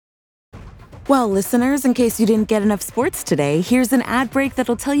Well, listeners, in case you didn't get enough sports today, here's an ad break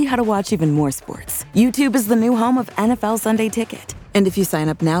that'll tell you how to watch even more sports. YouTube is the new home of NFL Sunday Ticket. And if you sign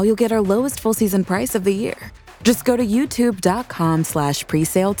up now, you'll get our lowest full season price of the year. Just go to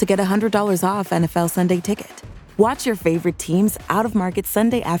youtube.com/presale to get $100 off NFL Sunday Ticket. Watch your favorite teams out-of-market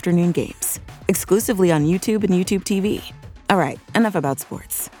Sunday afternoon games, exclusively on YouTube and YouTube TV. All right, enough about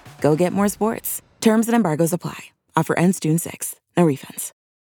sports. Go get more sports. Terms and embargoes apply. Offer ends June 6th. No refunds.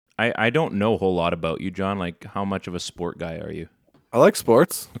 I don't know a whole lot about you, John. Like, how much of a sport guy are you? I like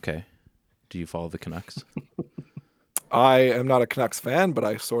sports. Okay. Do you follow the Canucks? I am not a Canucks fan, but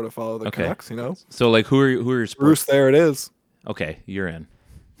I sort of follow the Canucks, you know? So, like, who are your sports? Bruce, there it is. Okay, you're in.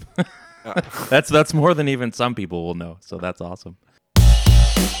 That's more than even some people will know, so that's awesome.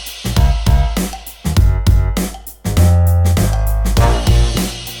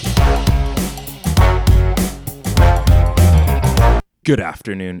 Good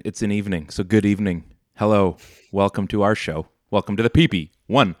afternoon. It's an evening, so good evening. Hello. Welcome to our show. Welcome to the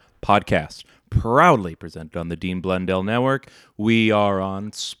PP1 podcast, proudly presented on the Dean Blundell Network. We are on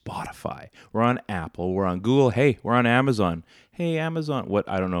Spotify. We're on Apple. We're on Google. Hey, we're on Amazon. Hey, Amazon. What?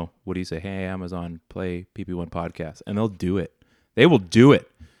 I don't know. What do you say? Hey, Amazon, play PP1 podcast. And they'll do it. They will do it.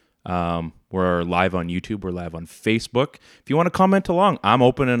 We're live on YouTube. We're live on Facebook. If you want to comment along, I'm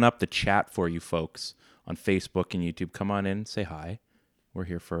opening up the chat for you folks on Facebook and YouTube. Come on in. Say hi. We're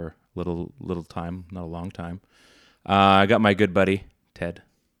here for a little time, not a long time. I got my good buddy, Ted.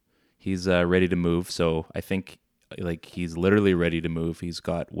 He's ready to move, so I think like he's literally ready to move. He's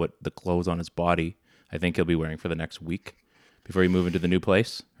got the clothes on his body I think he'll be wearing for the next week before he move into the new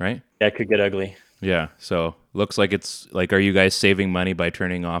place, right? Yeah, it could get ugly. Yeah, so looks like it's like, are you guys saving money by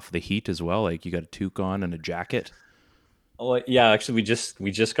turning off the heat as well? Like you got a toque on and a jacket? Oh yeah, actually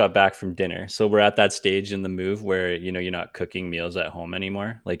we just got back from dinner. So we're at that stage in the move where, you know, you're not cooking meals at home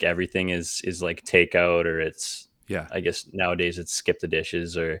anymore. Like everything is like takeout, or it's, yeah, I guess nowadays it's skip the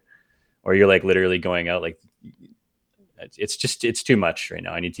dishes, or you're like literally going out. Like it's too much right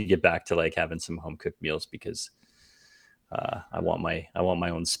now. I need to get back to like having some home cooked meals because I want my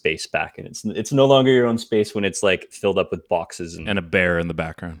own space back, and it's no longer your own space when it's like filled up with boxes and a bear in the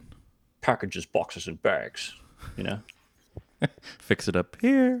background. Packages, boxes, and bags, you know. Fix it up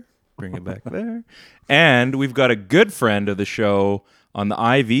here, bring it back there. And we've got a good friend of the show on the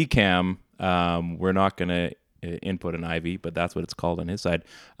IV cam. We're not going to input an IV, but that's what it's called on his side.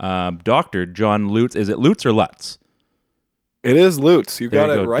 Dr. John Lutz. Is it Lutz or Lutz? It is Lutz. You got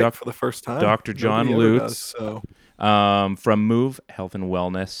it right for the first time. Dr. John Lutz from Move Health and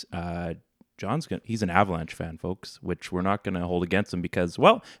Wellness. He's an Avalanche fan, folks, which we're not going to hold against him because,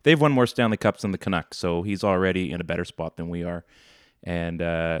 well, they've won more Stanley Cups than the Canucks, so he's already in a better spot than we are. And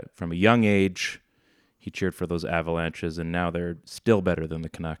from a young age, he cheered for those Avalanches, and now they're still better than the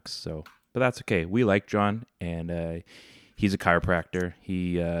Canucks. So, but that's okay. We like John, and he's a chiropractor.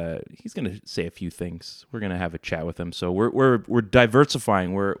 He's going to say a few things. We're going to have a chat with him. So we're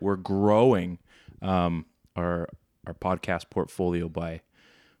diversifying. We're growing our podcast portfolio by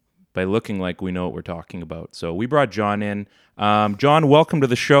looking like we know what we're talking about. So we brought John in. John, welcome to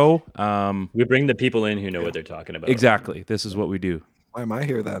the show. We bring the people in who know what they're talking about. Exactly. This is what we do. Why am I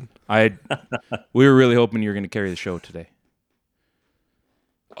here then? We were really hoping you were going to carry the show today.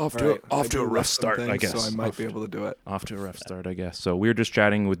 Off to a rough start, I guess. So I might be able to do it. Off to a rough start, I guess. So we were just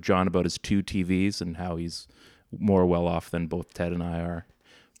chatting with John about his 2 TVs and how he's more well off than both Ted and I are.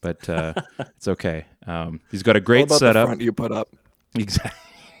 But it's okay. He's got a great all about setup. The front you put up. Exactly.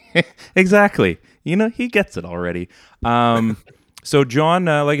 Exactly. You know, he gets it already. So John,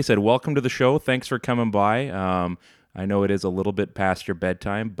 like I said, welcome to the show. Thanks for coming by. I know it is a little bit past your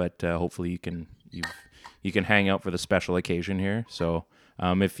bedtime, but hopefully you can hang out for the special occasion here. So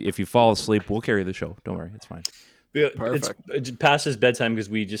if you fall asleep, we'll carry the show. Don't worry, it's fine. Perfect. It's past his bedtime because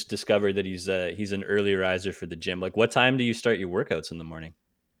we just discovered that he's an early riser for the gym. Like, what time do you start your workouts in the morning?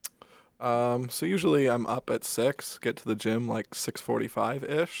 So usually I'm up at 6, get to the gym like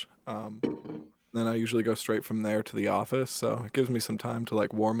 6:45-ish. Then I usually go straight from there to the office. So it gives me some time to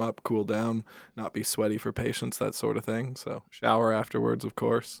like warm up, cool down, not be sweaty for patients, that sort of thing. So shower afterwards, of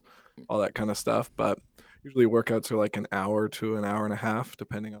course, all that kind of stuff. But usually workouts are like an hour to an hour and a half,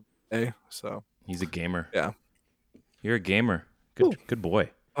 depending on the day. So he's a gamer. Yeah. You're a gamer. Good boy.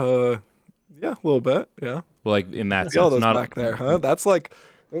 Yeah, a little bit. Yeah. Well, like in that sense, all those back there, huh? That's like,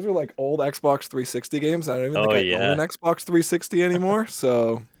 those are like old Xbox 360 games. I don't even think I own an Xbox 360 anymore.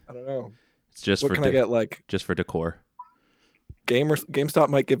 So I don't know. It's just what can I get, like just for decor? GameStop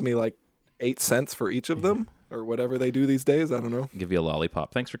might give me like 8 cents for each of them, or whatever they do these days. I don't know. Give you a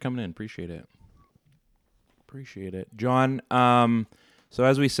lollipop. Thanks for coming in. Appreciate it. John, So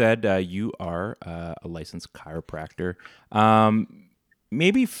as we said, you are a licensed chiropractor.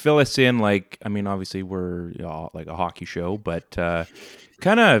 Maybe fill us in, like, I mean, obviously we're like a hockey show, but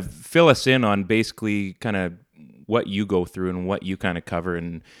kind of fill us in on basically kind of what you go through and what you kind of cover.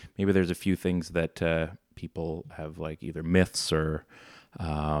 And maybe there's a few things that people have, like either myths or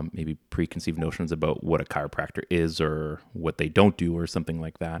maybe preconceived notions about what a chiropractor is or what they don't do or something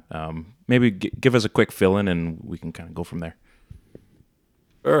like that. Maybe give us a quick fill in and we can kind of go from there.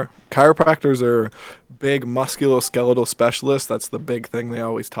 Sure. Chiropractors are big musculoskeletal specialists. That's the big thing they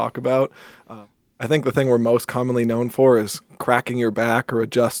always talk about. I think the thing we're most commonly known for is cracking your back or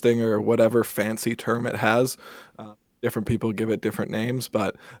adjusting or whatever fancy term it has. Different people give it different names,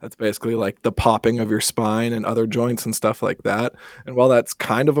 but that's basically like the popping of your spine and other joints and stuff like that. And while that's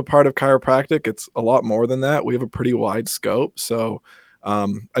kind of a part of chiropractic, it's a lot more than that. We have a pretty wide scope. So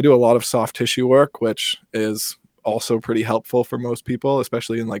I do a lot of soft tissue work, which is also pretty helpful for most people,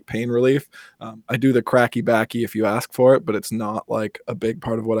 especially in like pain relief. I do the cracky backy if you ask for it, but it's not like a big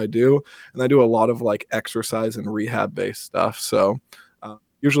part of what I do. And I do a lot of like exercise and rehab based stuff. So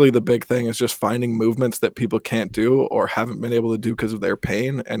usually the big thing is just finding movements that people can't do or haven't been able to do because of their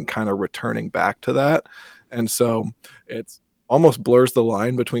pain and kind of returning back to that. And so it's almost blurs the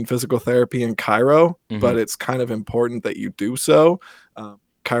line between physical therapy and chiro, but it's kind of important that you do so.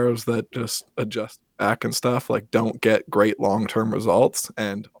 Chiros that just adjust back and stuff like don't get great long-term results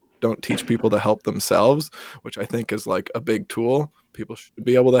and don't teach people to help themselves, which I think is like a big tool. People should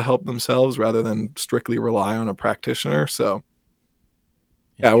be able to help themselves rather than strictly rely on a practitioner. So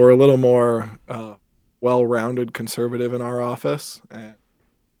yeah, we're a little more well-rounded conservative in our office. And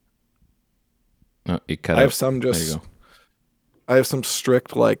I have some just I have some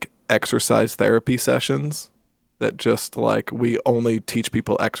strict like exercise therapy sessions that just like we only teach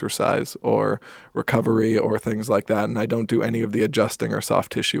people exercise or recovery or things like that. And I don't do any of the adjusting or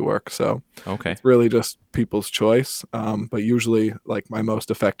soft tissue work. So it's really just people's choice. But usually like my most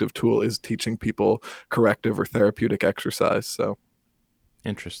effective tool is teaching people corrective or therapeutic exercise. So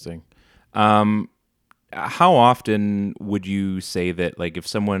interesting. How often would you say that, like, if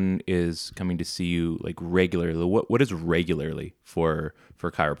someone is coming to see you like regularly, what is regularly for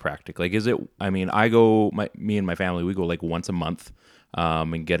chiropractic? Like, is it? I mean, me and my family, we go like once a month,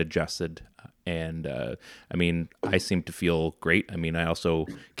 and get adjusted. And I mean, I seem to feel great. I mean, I also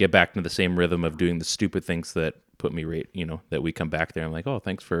get back into the same rhythm of doing the stupid things that put me right. That we come back there. I'm like, oh,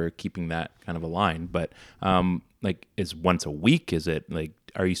 thanks for keeping that kind of aligned. But like, is once a week? Is it like?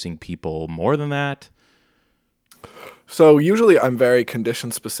 Are you seeing people more than that? So usually I'm very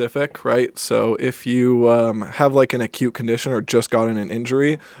condition specific, right? So if you have like an acute condition or just gotten an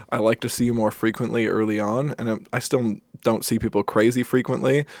injury, I like to see you more frequently early on. And I still don't see people crazy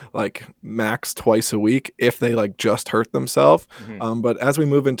frequently, like max twice a week if they like just hurt themselves. But as we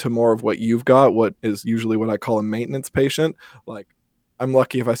move into more of what you've got, what is usually what I call a maintenance patient, like I'm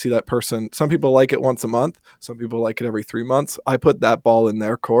lucky if I see that person. Some people like it once a month. Some people like it every 3 months. I put that ball in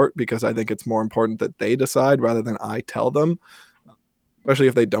their court because I think it's more important that they decide rather than I tell them, especially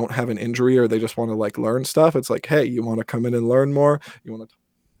if they don't have an injury or they just want to like learn stuff. It's like, hey, you want to come in and learn more? You want to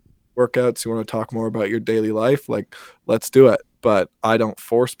workouts? You want to talk more about your daily life? Like, let's do it. But I don't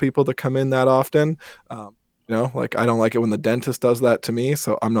force people to come in that often. Like I don't like it when the dentist does that to me,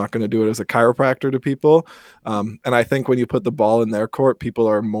 so I'm not going to do it as a chiropractor to people. And I think when you put the ball in their court, people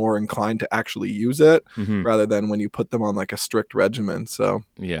are more inclined to actually use it rather than when you put them on like a strict regimen. So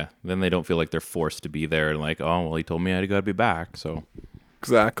yeah, then they don't feel like they're forced to be there and like, oh, well, he told me I got to be back. So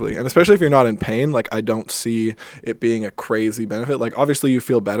exactly. And especially if you're not in pain, like I don't see it being a crazy benefit. Like obviously you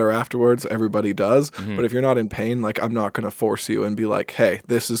feel better afterwards, everybody does. But if you're not in pain, like I'm not going to force you and be like, hey,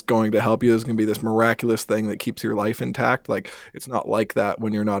 this is going to help you. This is going to be this miraculous thing that keeps your life intact. Like it's not like that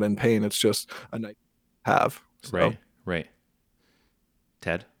when you're not in pain. It's just a nice to have. So. Right.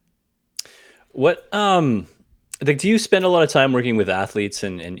 Ted? What like do you spend a lot of time working with athletes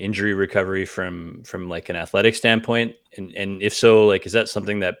and injury recovery from like an athletic standpoint? And if so, like is that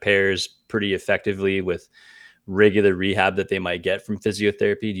something that pairs pretty effectively with regular rehab that they might get from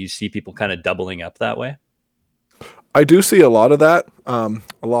physiotherapy? Do you see people kind of doubling up that way? I do see a lot of that. A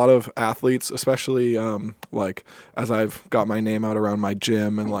lot of athletes, especially like as I've got my name out around my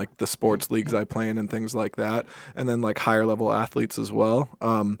gym and like the sports leagues I play in and things like that, and then like higher level athletes as well.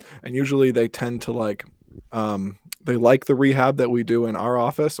 And usually they tend to like they like the rehab that we do in our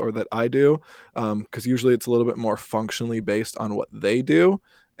office or that I do, because usually it's a little bit more functionally based on what they do.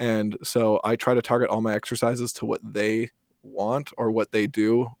 And so I try to target all my exercises to what they want or what they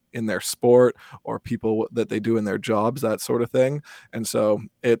do in their sport or people that they do in their jobs, that sort of thing. And so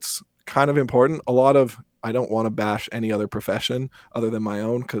it's kind of important. I don't want to bash any other profession other than my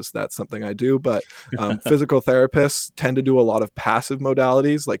own because that's something I do. But physical therapists tend to do a lot of passive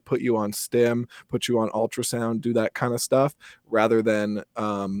modalities, like put you on stim, put you on ultrasound, do that kind of stuff, rather than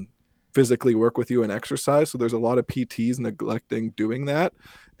physically work with you and exercise. So there's a lot of PTs neglecting doing that.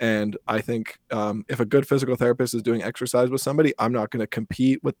 And I think if a good physical therapist is doing exercise with somebody, I'm not going to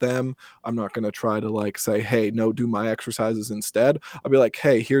compete with them. I'm not going to try to like say, hey, no, do my exercises instead. I'll be like,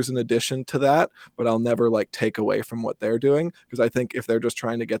 hey, here's an addition to that, but I'll never like take away from what they're doing. Because I think if they're just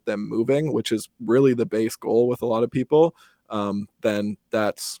trying to get them moving, which is really the base goal with a lot of people, then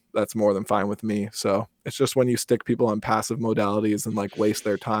that's more than fine with me. So it's just when you stick people on passive modalities and like waste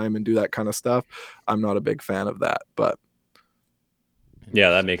their time and do that kind of stuff, I'm not a big fan of that. But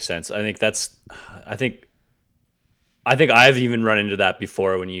Yeah, that makes sense. I think I've even run into that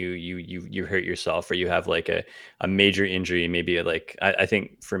before when you hurt yourself or you have like a major injury. Maybe like I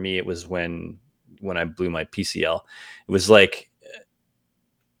think for me it was when I blew my PCL. It was like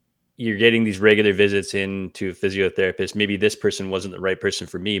you're getting these regular visits into a physiotherapist. Maybe this person wasn't the right person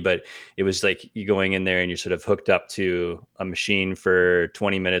for me, but it was like you going in there and you're sort of hooked up to a machine for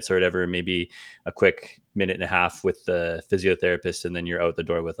 20 minutes or whatever, maybe a quick minute and a half with the physiotherapist. And then you're out the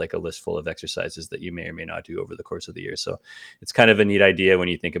door with like a list full of exercises that you may or may not do over the course of the year. So it's kind of a neat idea when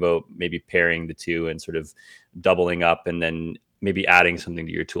you think about maybe pairing the two and sort of doubling up and then maybe adding something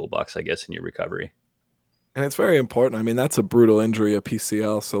to your toolbox, I guess, in your recovery. and it's very important. I mean, that's a brutal injury, a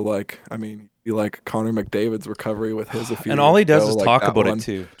PCL. So like, I mean, you like Connor McDavid's recovery with his a few And all he years does ago, is like talk that about one. it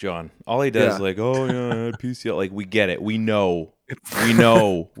too, John. All he does is Yeah. like, oh yeah, I had PCL. Like we get it. We know.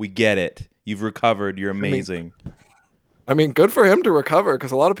 We get it. You've recovered. You're amazing. I mean, good for him to recover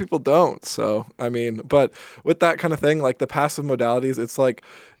because a lot of people don't. So, I mean, but with that kind of thing, like the passive modalities, it's like,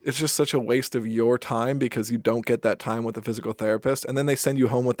 it's just such a waste of your time because you don't get that time with a physical therapist. And then they send you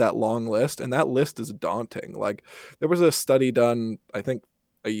home with that long list. And that list is daunting. Like, there was a study done, I think,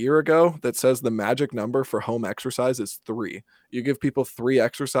 a year ago that says the magic number for home exercise is 3. You give people 3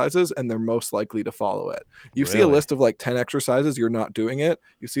 exercises and they're most likely to follow it. You see a Really? list of like 10 exercises, you're not doing it.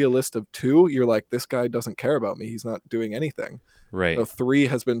 You see a list of 2, you're like, this guy doesn't care about me. He's not doing anything. Right. So 3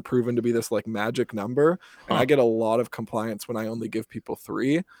 has been proven to be this like magic number. And Huh. I get a lot of compliance when I only give people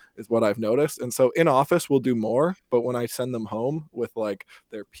 3 is what I've noticed. And so in office we'll do more, but when I send them home with like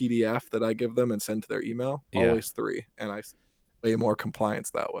their PDF that I give them and send to their email, Yeah. always 3. And I see way more compliance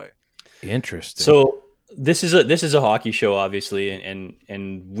that way. Interesting. So this is a hockey show, obviously,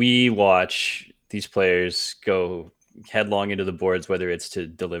 and we watch these players go headlong into the boards, whether it's to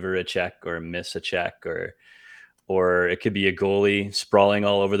deliver a check or miss a check, or it could be a goalie sprawling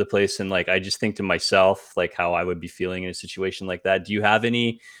all over the place. And like I just think to myself, like how I would be feeling in a situation like that. Do you have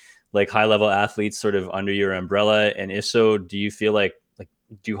any like high level athletes sort of under your umbrella? And if so, do you feel like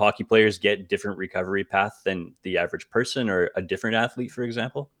do hockey players get different recovery path than the average person or a different athlete, for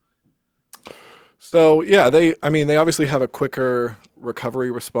example? So yeah, they obviously have a quicker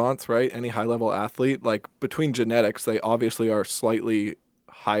recovery response, right? Any high level athlete, like between genetics, they obviously are slightly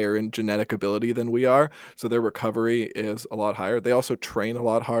higher in genetic ability than we are. So their recovery is a lot higher. They also train a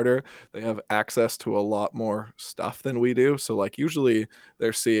lot harder. They have access to a lot more stuff than we do. So like usually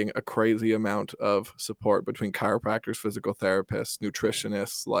they're seeing a crazy amount of support between chiropractors, physical therapists,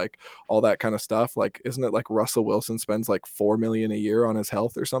 nutritionists, like all that kind of stuff. Like, isn't it like Russell Wilson spends like 4 million a year on his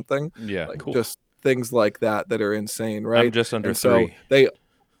health or something? Yeah. Like Cool. just things like that are insane, right? I'm just under And so 3.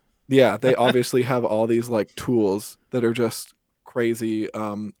 they obviously have all these like tools that are just crazy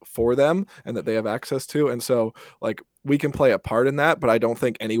for them and that they have access to. And so like we can play a part in that, but I don't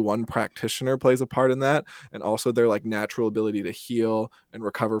think any one practitioner plays a part in that. And also their like natural ability to heal and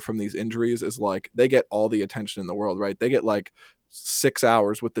recover from these injuries is like they get all the attention in the world, right? They get like 6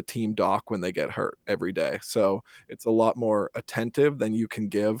 hours with the team doc when they get hurt every day. So it's a lot more attentive than you can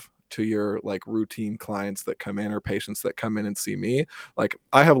give to your like routine clients that come in or patients that come in and see me. Like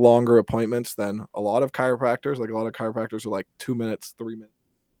I have longer appointments than a lot of chiropractors. Like a lot of chiropractors are like 2 minutes, 3 minutes.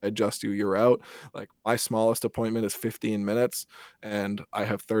 Adjust you, you're out. Like my smallest appointment is 15 minutes and I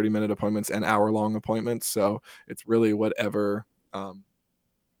have 30-minute appointments and hour-long appointments. So it's really whatever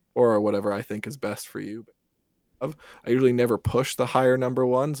or whatever I think is best for you. I usually never push the higher number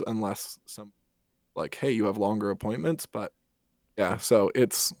ones unless some like, hey, you have longer appointments. But yeah, so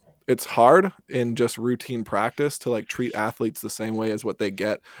it's hard in just routine practice to like treat athletes the same way as what they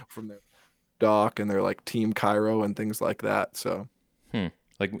get from their doc and their like team chiro and things like that. So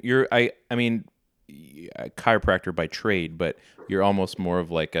Like I mean, a chiropractor by trade, but you're almost more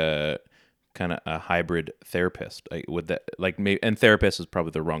of like a kind of a hybrid therapist. With that, like maybe, and therapist is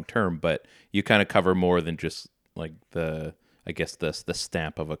probably the wrong term, but you kind of cover more than just like the I guess the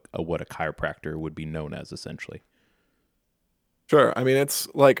stamp of a what a chiropractor would be known as essentially. Sure. I mean, it's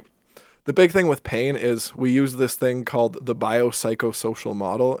like the big thing with pain is we use this thing called the biopsychosocial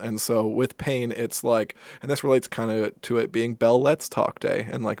model. And so with pain, it's like, and this relates kind of to it being Bell Let's Talk Day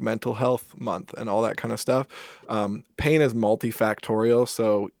and like mental health month and all that kind of stuff. Pain is multifactorial.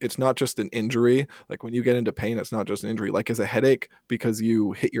 So it's not just an injury. Like when you get into pain, it's not just an injury. Like is a headache because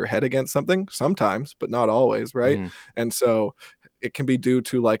you hit your head against something sometimes, but not always. Right. Mhm. And so it can be due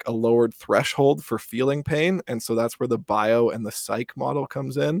to like a lowered threshold for feeling pain. And so that's where the bio and the psych model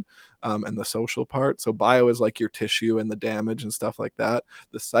comes in, and the social part. So bio is like your tissue and the damage and stuff like that.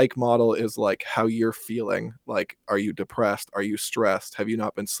 The psych model is like how you're feeling. Like, are you depressed? Are you stressed? Have you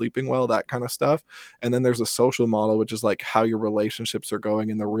not been sleeping well? That kind of stuff. And then there's a social model, which is like how your relationships are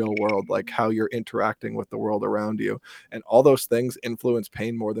going in the real world, like how you're interacting with the world around you. And all those things influence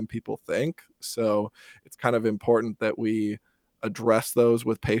pain more than people think. So it's kind of important that we address those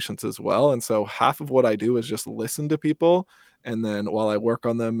with patients as well. And so half of what I do is just listen to people. And then while I work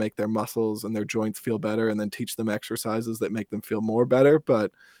on them, make their muscles and their joints feel better, and then teach them exercises that make them feel more better. But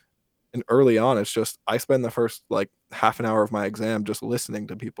and early on, it's just I spend the first like half an hour of my exam just listening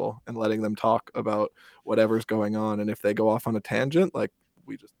to people and letting them talk about whatever's going on. And if they go off on a tangent, like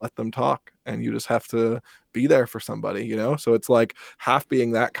we just let them talk, and you just have to be there for somebody, you know? So it's like half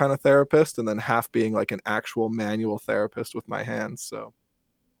being that kind of therapist and then half being like an actual manual therapist with my hands. So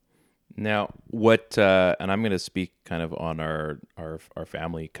Now, what and I'm going to speak kind of on our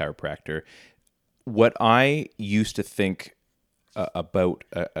family chiropractor. What I used to think about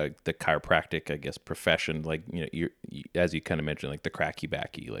the chiropractic, I guess, profession, like as you kind of mentioned, like the cracky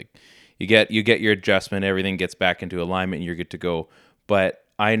backy, like you get your adjustment, everything gets back into alignment, and you're good to go. But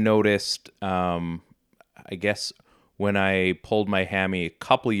I noticed, I guess, when I pulled my hammy a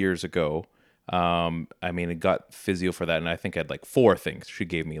couple years ago, I mean, I got physio for that, and I think I had like 4 things she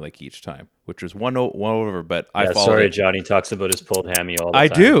gave me like each time, which was one over, but I Yeah, followed sorry, it. Johnny talks about his pulled hammy all the I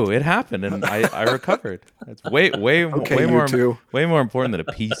time. do. It happened, and I recovered. That's way okay, you two. way more important than a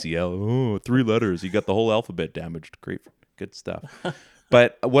PCL. Oh, 3 letters. You got the whole alphabet damaged. Great, good stuff.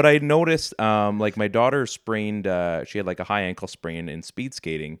 But what I noticed, like my daughter sprained. She had like a high ankle sprain in speed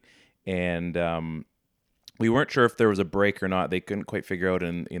skating, and we weren't sure if there was a break or not. They couldn't quite figure out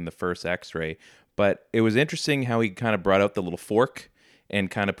in the first X-ray. But it was interesting how he kind of brought out the little fork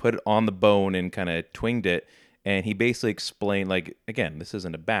and kind of put it on the bone and kind of twinged it. And he basically explained, like, again, this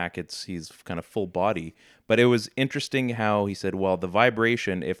isn't a back, he's kind of full body. But it was interesting how he said, well, the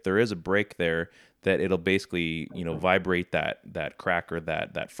vibration, if there is a break there, that it'll basically, vibrate that crack or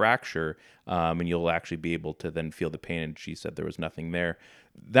that fracture, and you'll actually be able to then feel the pain. And she said there was nothing there.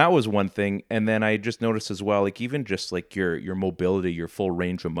 That was one thing. And then I just noticed as well, like even just like your mobility, your full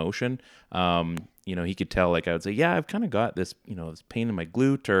range of motion, he could tell, like I would say, yeah, I've kind of got this, this pain in my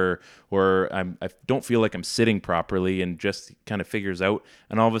glute, or I don't feel like I'm sitting properly, and just kind of figures out.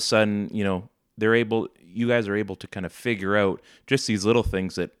 And all of a sudden, you guys are able to kind of figure out just these little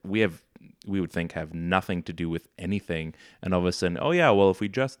things that we would think have nothing to do with anything. And all of a sudden, oh yeah, well, if we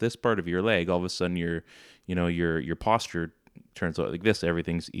adjust this part of your leg, all of a sudden your posture turns out like this,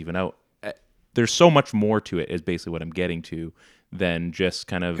 everything's even out. There's so much more to it, is basically what I'm getting to, than just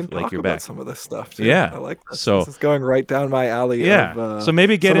kind of Can like talk your about back. some of this stuff too. Yeah. I like this. So This is going right down my alley. yeah. Of, So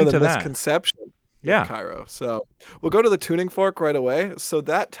maybe get some into of the that. misconception with Yeah. Chiro. So we'll go to the tuning fork right away. So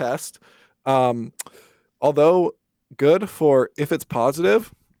that test, although good for if it's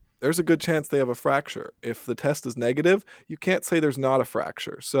positive, there's a good chance they have a fracture. If the test is negative, you can't say there's not a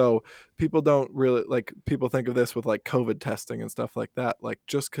fracture. So people don't really people think of this with like COVID testing and stuff like that. Like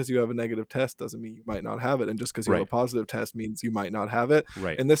just because you have a negative test doesn't mean you might not have it. And just because you have a Right. positive test means you might not have it.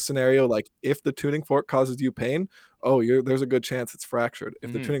 Right. In this scenario, like if the tuning fork causes you pain, there's a good chance it's fractured.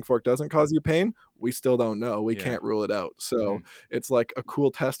 If the tuning fork doesn't cause you pain, we still don't know. We can't rule it out. So it's like a cool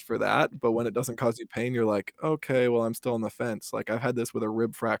test for that. But when it doesn't cause you pain, you're like, okay, well, I'm still on the fence. Like I've had this with a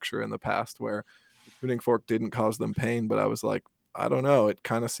rib fracture in the past where the tuning fork didn't cause them pain, but I was like, I don't know. It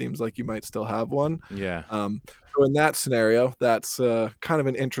kind of seems like you might still have one. Yeah. So in that scenario, that's kind of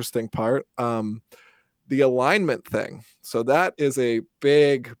an interesting part. The alignment thing. So that is a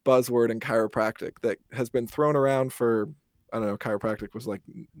big buzzword in chiropractic that has been thrown around for, I don't know, chiropractic was like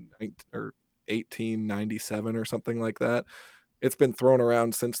 1897 or something like that. It's been thrown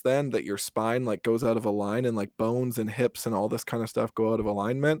around since then that your spine like goes out of a line, and like bones and hips and all this kind of stuff go out of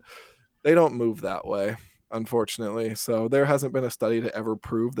alignment. They don't move that way, unfortunately. So there hasn't been a study to ever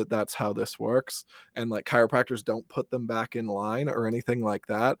prove that that's how this works. And like chiropractors don't put them back in line or anything like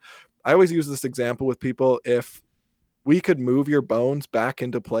that. I always use this example with people. If we could move your bones back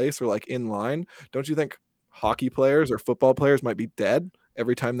into place or like in line, don't you think hockey players or football players might be dead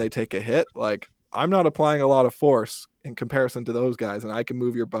every time they take a hit. Like, I'm not applying a lot of force in comparison to those guys, and I can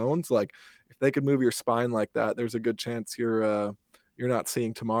move your bones. Like, if they could move your spine like that, there's a good chance you're not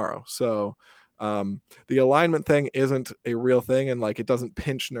seeing tomorrow. So the alignment thing isn't a real thing, and like it doesn't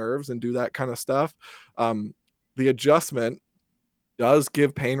pinch nerves and do that kind of stuff. The adjustment does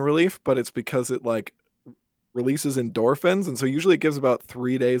give pain relief, but it's because it like releases endorphins, and so usually it gives about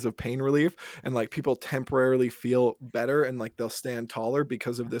 3 days of pain relief, and like people temporarily feel better and like they'll stand taller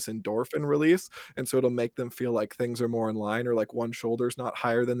because of this endorphin release, and so it'll make them feel like things are more in line, or like one shoulder's not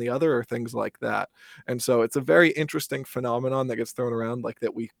higher than the other, or things like that. And so it's a very interesting phenomenon that gets thrown around, like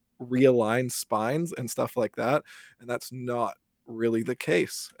that we realign spines and stuff like that, and that's not really the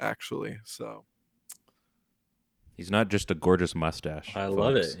case actually. So He's not just a gorgeous mustache. I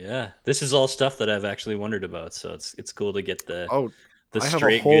love folks. it. Yeah, this is all stuff that I've actually wondered about. So it's cool to get the oh, I have a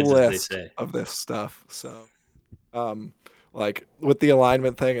straight whole goods, as they list say. of this stuff. So like with the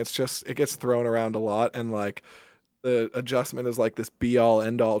alignment thing, it's just it gets thrown around a lot, and like the adjustment is like this be all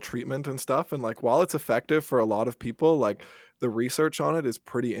end all treatment and stuff, and like while it's effective for a lot of people, like the research on it is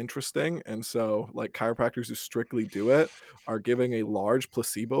pretty interesting, and so like chiropractors who strictly do it are giving a large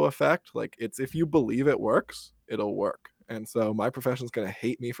placebo effect. Like, it's if you believe it works, it'll work. And so my profession's going to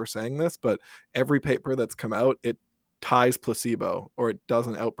hate me for saying this, but every paper that's come out, it ties placebo or it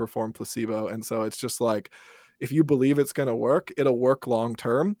doesn't outperform placebo. And so it's just like, if you believe it's going to work, it'll work long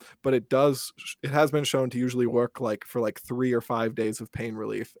term, but it has been shown to usually work like for like 3 or 5 days of pain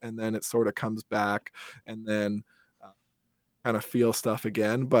relief, and then it sort of comes back, and then kind of feel stuff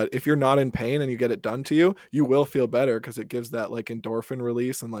again. But if you're not in pain and you get it done to you, you will feel better because it gives that like endorphin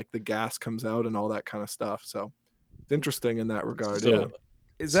release, and like the gas comes out and all that kind of stuff. So it's interesting in that regard. Yeah. So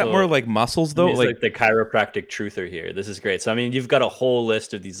Is that more like muscles though? He's like the chiropractic truther here. This is great. So I mean, you've got a whole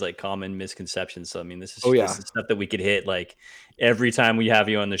list of these like common misconceptions. So I mean, this is this is stuff that we could hit like every time we have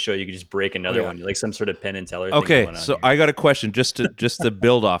you on the show. You could just break another one, like some sort of Penn and Teller thing Okay, going on so here. I got a question just to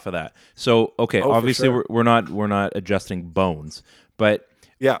build off of that. So okay, for obviously sure. we're not adjusting bones, but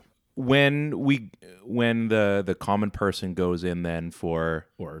Yeah. when the common person goes in then for,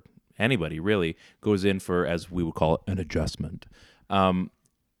 or anybody really goes in for, as we would call it, an adjustment,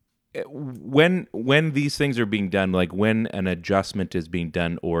 when these things are being done, like when an adjustment is being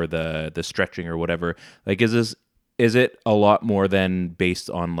done or the stretching or whatever, like is it a lot more than based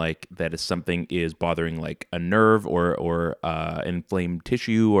on like that if something is bothering like a nerve or inflamed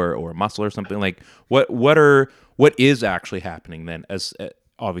tissue or muscle or something, like what is actually happening then, as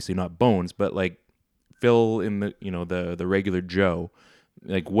obviously not bones, but like fill in the regular Joe,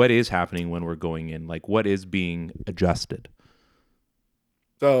 like what is happening when we're going in, like what is being adjusted?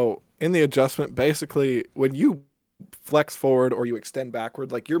 So in the adjustment, basically, when you flex forward or you extend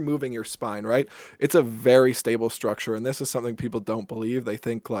backward, like you're moving your spine, right? It's a very stable structure. And this is something people don't believe. They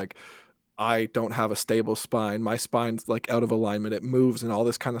think like, I don't have a stable spine. My spine's like out of alignment. It moves and all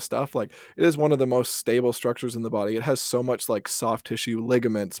this kind of stuff. Like, it is one of the most stable structures in the body. It has so much like soft tissue,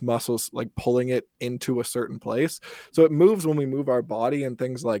 ligaments, muscles, like pulling it into a certain place. So it moves when we move our body and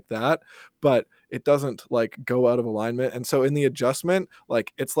things like that, but it doesn't like go out of alignment. And so in the adjustment,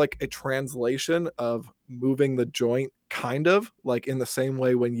 like it's like a translation of moving the joint, kind of like in the same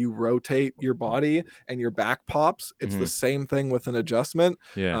way when you rotate your body and your back pops. It's the same thing with an adjustment.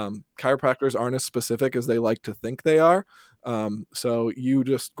 Chiropractors aren't as specific as they like to think they are. So you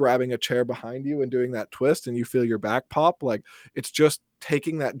just grabbing a chair behind you and doing that twist and you feel your back pop, like it's just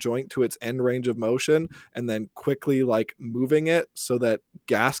taking that joint to its end range of motion and then quickly like moving it so that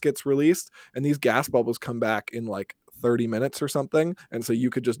gas gets released, and these gas bubbles come back in like 30 minutes or something. And so you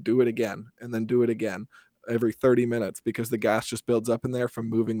could just do it again and then do it again every 30 minutes because the gas just builds up in there from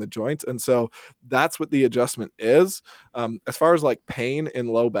moving the joints. And so that's what the adjustment is. As far as like pain in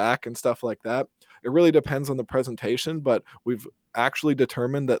low back and stuff like that, it really depends on the presentation, but we've actually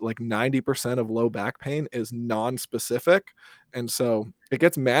determined that like 90% of low back pain is non-specific. And so it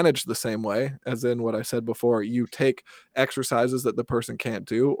gets managed the same way as in what I said before. You take exercises that the person can't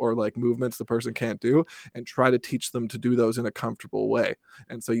do or like movements the person can't do and try to teach them to do those in a comfortable way.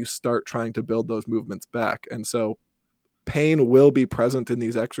 And so you start trying to build those movements back. And so pain will be present in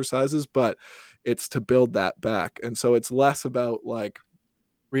these exercises, but it's to build that back. And so it's less about like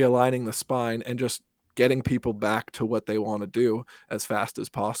realigning the spine and just getting people back to what they want to do as fast as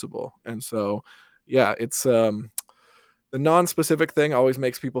possible. And so, yeah, it's the non-specific thing always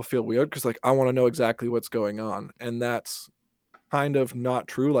makes people feel weird because like I want to know exactly what's going on, and that's kind of not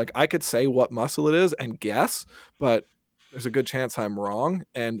true. Like I could say what muscle it is and guess, but there's a good chance I'm wrong,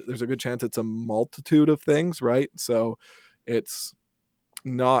 and there's a good chance it's a multitude of things, right? So it's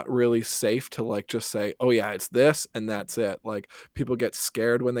not really safe to like just say, oh yeah, it's this and that's it. Like people get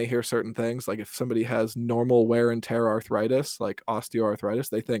scared when they hear certain things. Like if somebody has normal wear and tear arthritis, like osteoarthritis,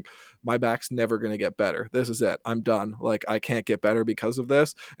 they think my back's never going to get better. This is it. I'm done. Like I can't get better because of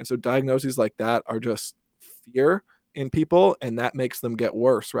this. And so diagnoses like that are just fear in people, and that makes them get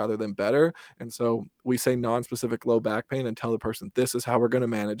worse rather than better. And so we say non-specific low back pain and tell the person, this is how we're going to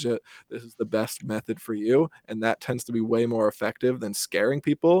manage it. This is the best method for you. And that tends to be way more effective than scaring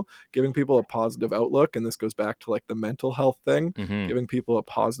people, giving people a positive outlook. And this goes back to like the mental health thing. Mm-hmm. Giving people a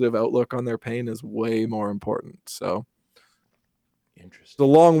positive outlook on their pain is way more important. So it's a Interesting.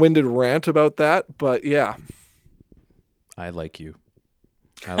 long-winded rant about that, but yeah. I like you.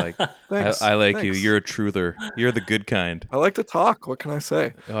 I like Thanks. I like you. Thanks. You're a truther. You're the good kind. I like to talk. What can I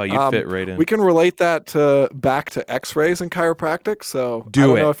say? Oh, you fit right in. We can relate that back to X-rays and chiropractic. So I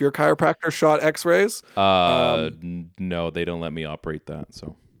don't know if your chiropractor shot X-rays. No, they don't let me operate that.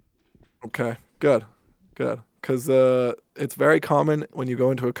 So okay, good. Because it's very common when you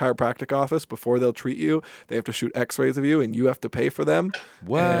go into a chiropractic office, before they'll treat you, they have to shoot X-rays of you, and you have to pay for them.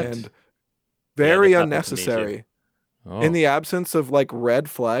 What? And very this happened to me too. unnecessary. Oh. In the absence of like red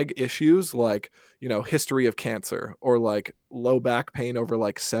flag issues, like, you know, history of cancer or like low back pain over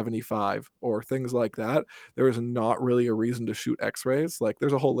like 75 or things like that, there is not really a reason to shoot X-rays. Like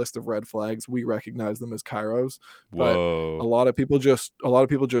there's a whole list of red flags. We recognize them as chiros, but Whoa. a lot of people just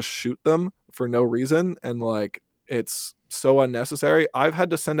shoot them for no reason, and like it's so unnecessary. I've had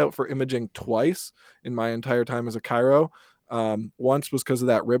to send out for imaging twice in my entire time as a chiro. Once was because of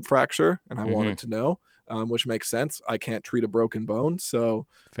that rib fracture, and I wanted to know. Which makes sense. I can't treat a broken bone. So,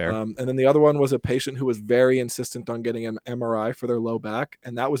 Fair. And then the other one was a patient who was very insistent on getting an MRI for their low back.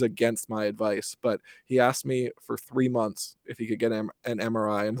 And that was against my advice. But he asked me for 3 months if he could get an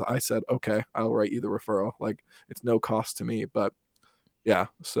MRI. And I said, okay, I'll write you the referral. Like it's no cost to me. But yeah,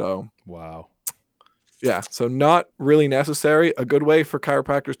 so. Wow. Yeah, so not really necessary. A good way for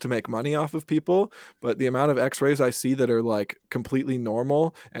chiropractors to make money off of people, but the amount of X-rays I see that are like completely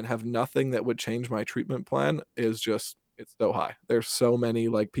normal and have nothing that would change my treatment plan is just, it's so high. There's so many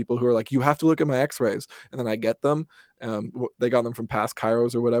like people who are like, you have to look at my X-rays, and then I get them. They got them from past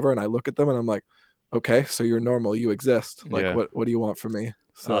chiros or whatever, and I look at them and I'm like, okay, so you're normal, you exist. Like, Yeah. what do you want from me?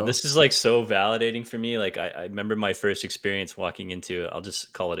 So this is like so validating for me. Like I remember my first experience walking into, I'll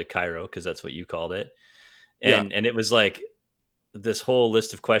just call it a chiro because that's what you called it. And it was like this whole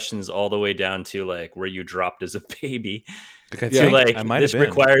list of questions all the way down to like, were you dropped as a baby? To like, this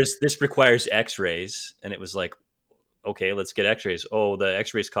requires X-rays. And it was like, okay, let's get X-rays. Oh, the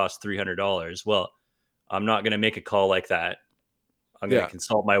X-rays cost $300. Well, I'm not going to make a call like that. I'm going to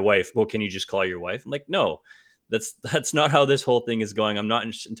consult my wife. Well, can you just call your wife? I'm like, no, that's not how this whole thing is going. I'm not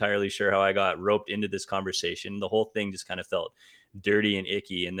entirely sure how I got roped into this conversation. The whole thing just kind of felt dirty and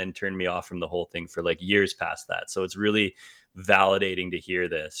icky, and then turned me off from the whole thing for like years past that. So it's really validating to hear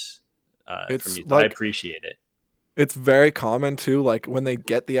this from you. Like, I appreciate it. It's very common too, like when they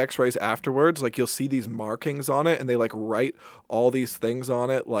get the X-rays afterwards, like you'll see these markings on it and they like write all these things on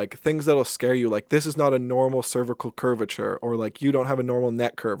it, like things that'll scare you, like this is not a normal cervical curvature, or like you don't have a normal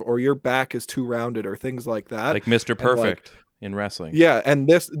neck curve, or your back is too rounded, or things like that. Like Mr. Perfect in wrestling. Yeah, and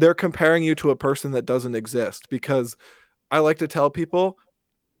they're comparing you to a person that doesn't exist, because I like to tell people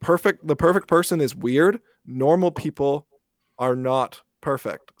the perfect person is weird. Normal people are not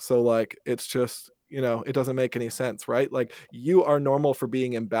perfect. So like it's just, you know, it doesn't make any sense, right? Like you are normal for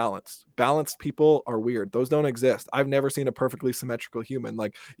being imbalanced. Balanced people are weird. Those don't exist. I've never seen a perfectly symmetrical human.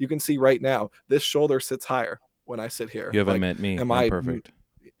 Like you can see right now, this shoulder sits higher when I sit here. You haven't like, met me. I'm perfect.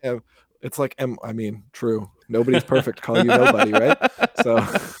 It's like, I mean, true. Nobody's perfect. Call you nobody, right? So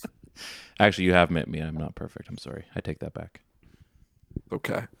actually, you have met me. I'm not perfect. I'm sorry. I take that back.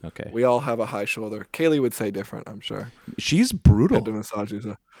 Okay. We all have a high shoulder. Kaylee would say different, I'm sure. She's brutal. Had to massage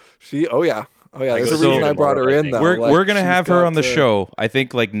you. Oh yeah. There's a reason I brought her in though. We're gonna have her on the show. I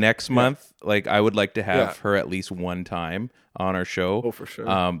think like next month. Like I would like to have her at least one time on our show. Oh, for sure.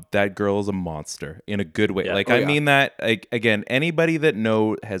 That girl is a monster in a good way. Like I mean that. Like again, anybody that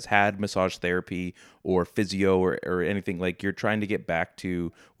has had massage therapy or physio or anything, like you're trying to get back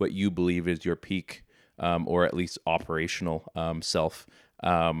to what you believe is your peak, or at least operational self.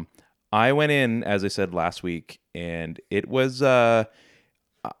 I went in, as I said last week, and it was I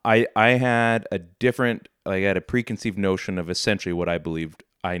had a different, like I had a preconceived notion of essentially what I believed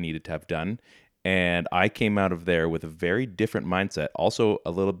I needed to have done, and I came out of there with a very different mindset. Also,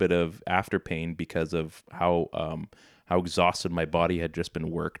 a little bit of after pain because of how exhausted my body had just been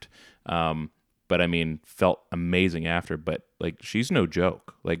worked. But I mean, felt amazing after. But like, she's no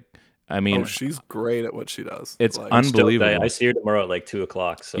joke. Like, I mean, she's great at what she does. it's Like, unbelievable. I see her tomorrow at like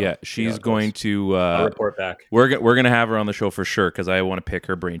 2:00. So Yeah, see how she's it going goes. to. I'll report back. We're gonna have her on the show for sure because I want to pick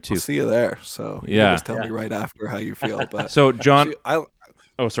her brain I'll too. see you there. So you Yeah. can just tell Yeah. me right after how you feel. But So John, I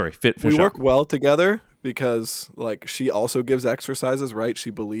oh sorry, we finish work up. well together because like she also gives exercises, right? She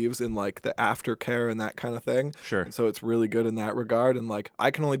believes in like the aftercare and that kind of thing. Sure. And so it's really good in that regard. And like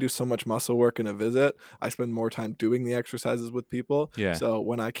I can only do so much muscle work in a visit. I spend more time doing the exercises with people. Yeah. So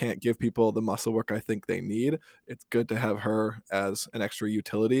when I can't give people the muscle work I think they need, it's good to have her as an extra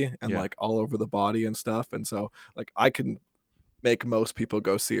utility and Yeah. like all over the body and stuff. And so like I can make most people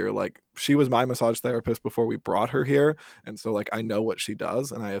go see her. Like she was my massage therapist before we brought her here, and so like I know what she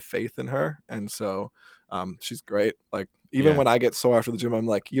does and I have faith in her, and so she's great. Like even Yeah. when I get sore after the gym, I'm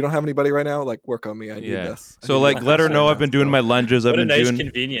like, you don't have anybody right now, like work on me, I need Yeah. this. I So need like this let her right know now. I've been doing So- my lunges. I've What a been nice doing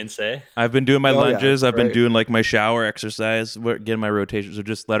convenience, eh? I've been doing my Oh, yeah, lunges. it's I've been great. doing like my shower exercise. We're getting my rotation. So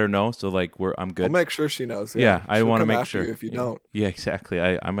just let her know. So like I'm I'll good. make sure she knows. Yeah, I She'll want to come make after sure. you if you yeah. don't. Yeah, exactly.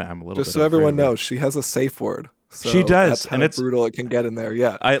 I'm a little Just bit so afraid everyone of her. knows, she has a safe word. So She does, That's how and it's- brutal it can get in there.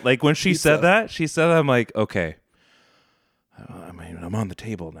 Yeah. I like when she said Pizza. that. I'm like, okay. I mean, I'm on the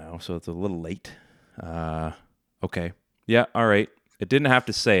table now, so it's a little late. Okay. Yeah. All right. It didn't have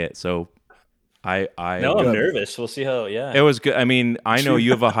to say it, so I. No, I'm Good. nervous. We'll see how. Yeah. It was good. I mean, I know She-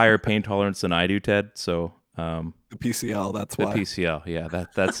 you have a higher pain tolerance than I do, Ted. So. The PCL, that's The why. PCL, yeah,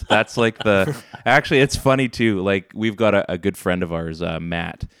 that's like the. Actually, it's funny too. Like we've got a good friend of ours,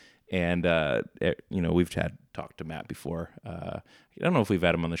 Matt, and we've talked to Matt before. I don't know if we've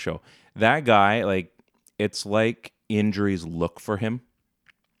had him on the show. That guy, like, it's like injuries look for him,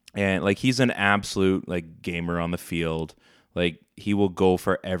 and like he's an absolute like gamer on the field. Like he will go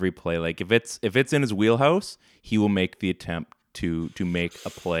for every play. Like if it's in his wheelhouse, he will make the attempt to make a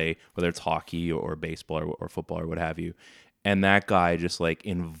play, whether it's hockey or baseball or football or what have you. And that guy just like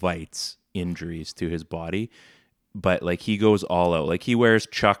invites injuries to his body. But like he goes all out. Like he wears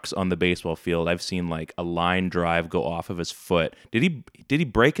chucks on the baseball field. I've seen like a line drive go off of his foot. Did he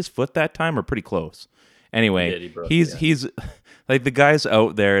break his foot that time or pretty close? Anyway, He broke he's it, yeah. he's like the guy's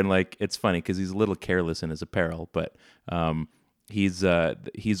out there and like it's funny because he's a little careless in his apparel, but he's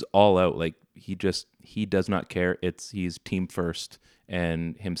all out. Like he does not care. He's team first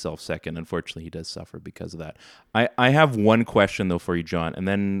and himself second. Unfortunately, he does suffer because of that. I have one question though for you, John, and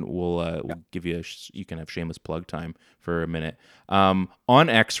then we'll give you you can have shameless plug time for a minute. On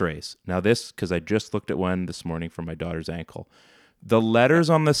X-rays. Now this because I just looked at one this morning for my daughter's ankle. The letters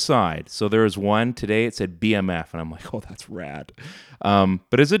on the side. So there was one today. It said BMF, and I'm like, oh, that's rad.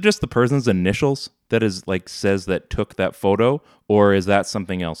 But is it just the person's initials that is like says that took that photo, or is that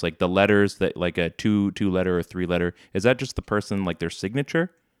something else? Like the letters that like a two letter or 3-letter. Is that just the person like their signature?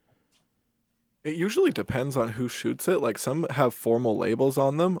 It usually depends on who shoots it. Like some have formal labels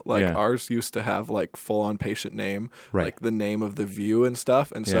on them. Like Yeah. ours used to have like full on patient name, Right. like the name of the view and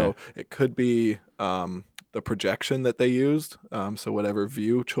stuff. And so it could be the projection that they used. So whatever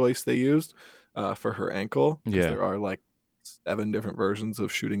view choice they used for her ankle. 'Cause Yeah. there are like 7 different versions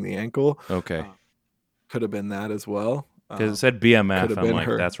of shooting the ankle. Okay. Could have been that as well. Because it said BMF. could have I'm been like,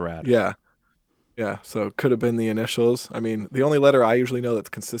 her. that's rad. Yeah. Yeah, so it could have been the initials. I mean, the only letter I usually know that's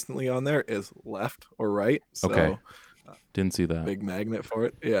consistently on there is left or right. So Okay. Didn't see that. big magnet for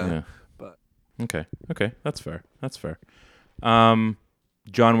it. Yeah. Yeah. But Okay. That's fair.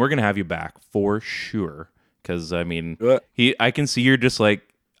 John, we're gonna have you back for sure. Because I mean, do it. I can see you're just like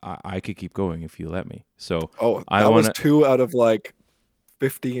I could keep going if you let me. So Oh, I that was wanna- 2 out of like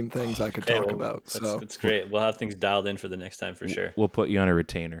 15 things I could Okay, talk well, about. So that's great. We'll have things dialed in for the next time for sure. we'll put you on a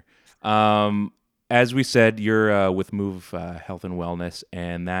retainer. As we said, you're with Move Health and Wellness,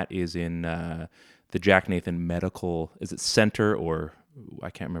 and that is in the Jack Nathan Medical. Is it Center or I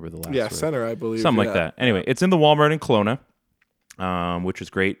can't remember the last yeah, word. center, I believe. Something like yeah. that. Anyway, it's in the Walmart in Kelowna, which is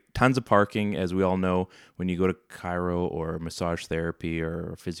great. Tons of parking, as we all know. When you go to chiro or massage therapy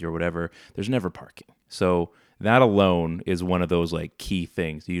or physio or whatever, there's never parking. So that alone is one of those like key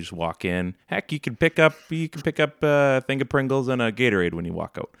things. You just walk in. Heck, you can pick up a thing of Pringles and a Gatorade when you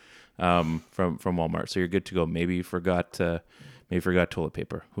walk out from Walmart. So you're good to go. Maybe you forgot toilet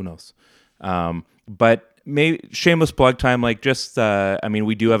paper. Who knows? But maybe shameless plug time. Like just, I mean,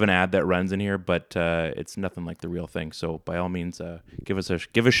 we do have an ad that runs in here, but it's nothing like the real thing. So by all means, give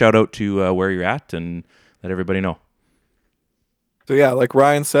a shout out to where you're at and let everybody know. So yeah, like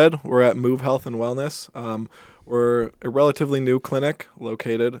Ryan said, we're at Move Health and Wellness. We're a relatively new clinic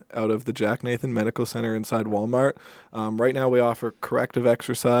located out of the Jack Nathan Medical Center inside Walmart. Right now we offer corrective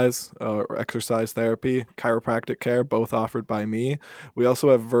exercise or exercise therapy, chiropractic care, both offered by me. We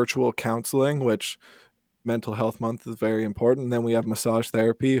also have virtual counseling, which mental health month is very important. And then we have massage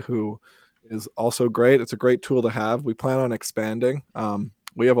therapy, who is also great. It's a great tool to have. We plan on expanding.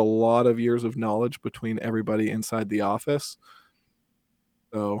 We have a lot of years of knowledge between everybody inside the office.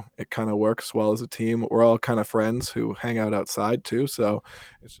 So it kind of works well as a team. We're all kind of friends who hang out outside too. So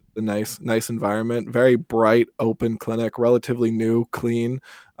it's just a nice environment. Very bright, open clinic, relatively new, clean.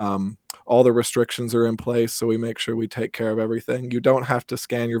 All the restrictions are in place, so we make sure we take care of everything. You don't have to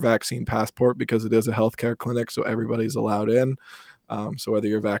scan your vaccine passport because it is a healthcare clinic, so everybody's allowed in. So whether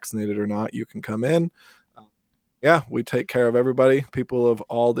you're vaccinated or not, you can come in. Yeah, we take care of everybody. People of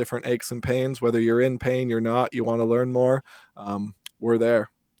all different aches and pains. Whether you're in pain, you're not, you want to learn more. We're there.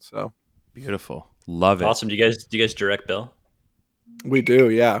 So Beautiful. Love it. Awesome. Do you guys direct bill? we do,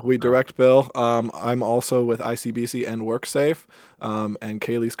 yeah. We direct bill. I'm also with ICBC and WorkSafe. And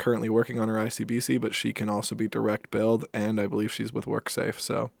Kaylee's currently working on her ICBC, but she can also be direct billed, and I believe she's with WorkSafe.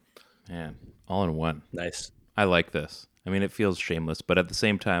 So, Man, all in one. Nice. I like this. I mean, it feels shameless, but at the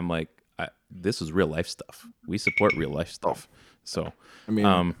same time, like, this is real life stuff. We support real life stuff. So, I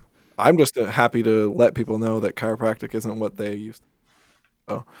mean, I'm just happy to let people know that chiropractic isn't what they used to.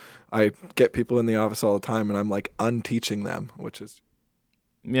 So I get people in the office all the time, and I'm like unteaching them, which is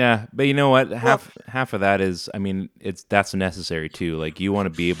yeah, but you know what? Half of that is, I mean, that's necessary too. Like, you want to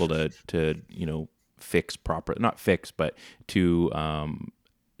be able to fix proper, not fix, but to I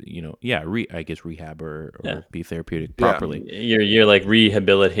guess rehab or be therapeutic properly. You're like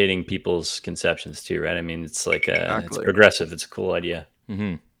rehabilitating people's conceptions too, right? I mean, it's like it's Exactly. progressive. It's a cool idea.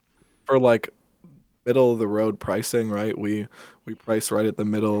 Mm-hmm. for like middle of the road pricing, right? We price right at the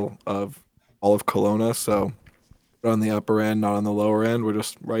middle of all of Kelowna, so we're on the upper end, not on the lower end. We're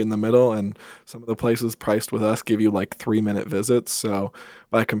just right in the middle, and some of the places priced with us give you like 3-minute visits. So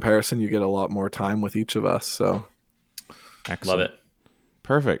by comparison, you get a lot more time with each of us. So Excellent. Love it.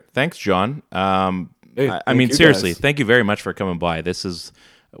 Perfect. Thanks, John. Hey, I thank mean, you seriously, guys. thank you very much for coming by. This is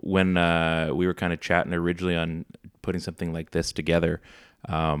when we were kind of chatting originally on putting something like this together.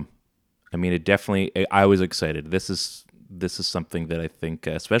 I mean, it definitely. I was excited. This is something that I think,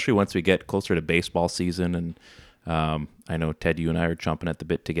 especially once we get closer to baseball season, and I know Ted, you and I are chomping at the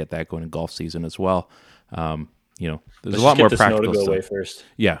bit to get that going in golf season as well. There's Let's a lot just more get the snow to practical go stuff. away first.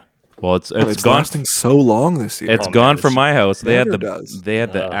 Yeah. Well, it's It's gone. lasting so long this year. It's Oh, gone man, from it's- my house. They had Never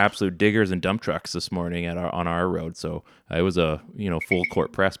the does. absolute diggers and dump trucks this morning on our road. So it was a full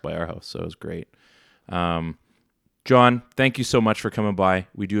court press by our house. So it was great. John, thank you so much for coming by.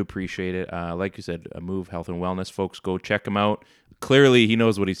 We do appreciate it. Like you said, Move Health and Wellness, folks, go check him out. Clearly, he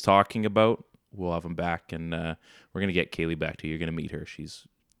knows what he's talking about. We'll have him back, and we're gonna get Kaylee back to you. You're gonna meet her.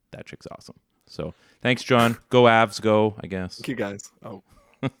 That chick's awesome. So thanks, John. Go Avs, go. I guess. Thank you guys. Oh,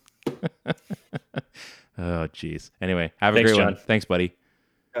 Oh, jeez. Anyway, have a Thanks, great John. one. Thanks, buddy.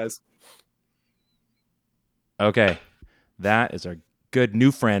 guys. Okay, that is our good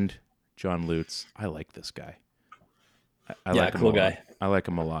new friend, John Lutz. I like this guy. I Yeah, like him cool a lot. guy. I like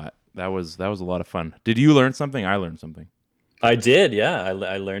him a lot. That was a lot of fun. Did you learn something? I learned something. I did. Yeah,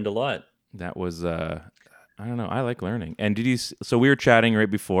 I learned a lot. That was I don't know. I like learning. And so we were chatting right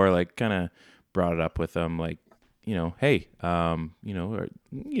before, like, kind of brought it up with him, like, hey, we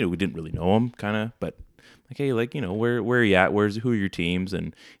didn't really know him, kind of, but like, hey, like, where are you at? Who are your teams?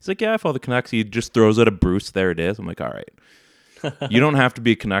 And he's like, yeah, I follow the Canucks. He just throws out a Bruce. There it is. I'm like, all right. You don't have to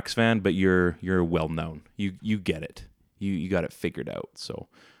be a Canucks fan, but you're well known. You get it. You got it figured out. So,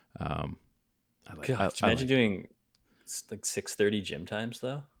 Gosh, imagine doing like 6:30 gym times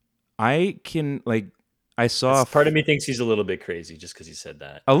though. I can, like, I saw Part of me thinks he's a little bit crazy just because he said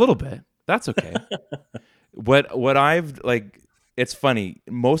that. a little bit. That's okay. What I've, like, it's funny.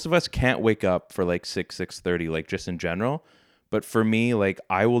 Most of us can't wake up for like 6:30, like, just in general. But for me, like,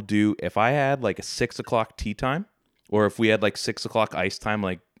 I will do, if I had like a 6:00 tea time, or if we had like 6:00 ice time,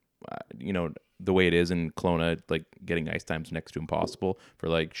 like, the way it is in Kelowna, like, getting ice time's next to impossible for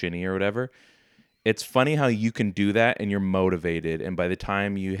like Shinny or whatever. It's funny how you can do that and you're motivated, and by the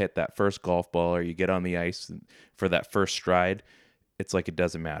time you hit that first golf ball or you get on the ice for that first stride, it's like it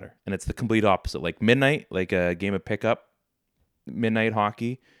doesn't matter. And it's the complete opposite. Like midnight, like a game of pickup, midnight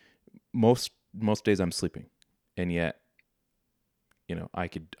hockey, most days I'm sleeping, and yet, I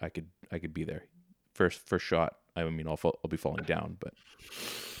could be there. First shot, I mean, I'll be falling down, but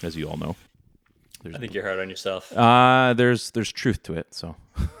as you all know, I think you're hard on yourself. there's truth to it. So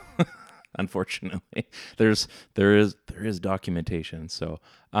unfortunately, there is documentation. So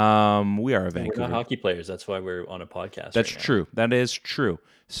we are a We're Vancouver. not hockey players. That's why we're on a podcast. That's right now. true. That is true.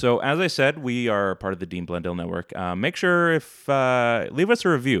 So as I said, we are part of the Dean Blundell Network. Make sure leave us a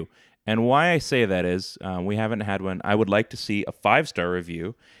review. And why I say that is we haven't had one. I would like to see a 5-star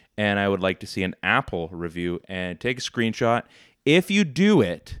review. and I would like to see an Apple review and take a screenshot. If you do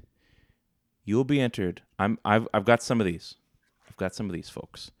it, you'll be entered. I've got some of these. I've got some of these,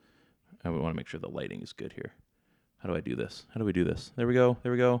 folks. I want to make sure the lighting is good here. How do I do this? How do we do this? There we go.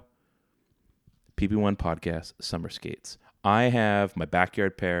 There we go. PP1 Podcast Summer Skates. I have my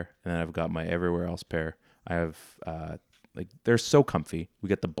backyard pair, and then I've got my everywhere else pair. I have, they're so comfy. We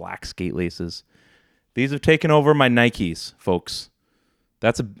got the black skate laces. These have taken over my Nikes, folks.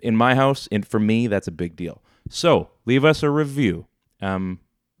 In my house, and for me, that's a big deal. So leave us a review.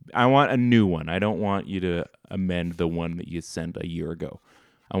 I want a new one. I don't want you to amend the one that you sent a year ago.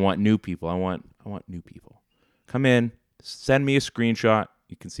 I want new people. I want new people. Come in, send me a screenshot.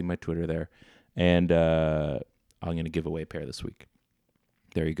 You can see my Twitter there. And I'm going to give away a pair this week.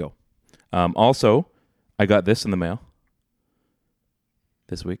 There you go. Also, I got this in the mail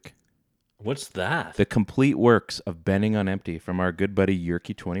this week. What's that? The complete works of Bending on Empty from our good buddy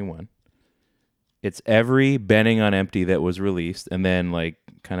Yerky21. It's every Bending on Empty that was released, and then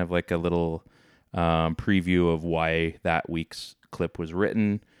kind of like a little preview of why that week's clip was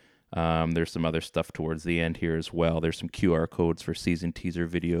written. There's some other stuff towards the end here as well. There's some QR codes for season teaser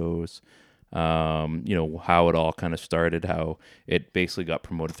videos. How it all kind of started, how it basically got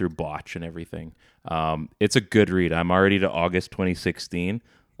promoted through Botch and everything. It's a good read. I'm already to August 2016.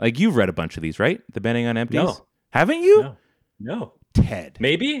 You've read a bunch of these, right? The Bending on Empties? No. Haven't you? No. Ted.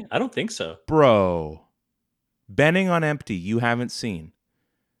 Maybe? I don't think so. Bro. Bending on Empty, you haven't seen.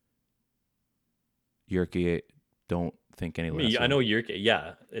 Yerky, don't think any less. I know Yerky.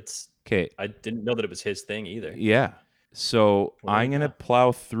 Yeah. It's okay. I didn't know that it was his thing either. Yeah. So I'm going to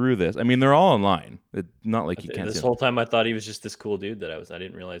plow through this. I mean, they're all online. It's not like you can't see This them. whole time I thought he was just this cool dude I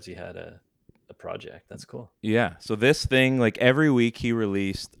didn't realize he had a project. That's cool. Yeah. So this thing, every week he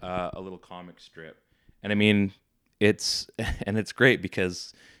released a little comic strip. And I mean, it's great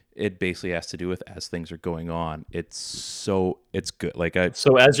because it basically has to do with as things are going on. It's good.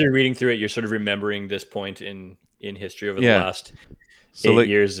 So as you're reading through it, you're sort of remembering this point in history over the last 8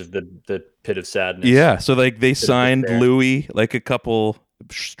 years of the pit of sadness. Yeah. So they signed Louis a couple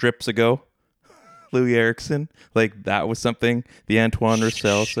strips ago. Louis Erickson. That was something. The Antoine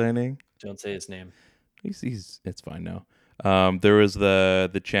Roussel signing. Don't say his name. It's fine now. There was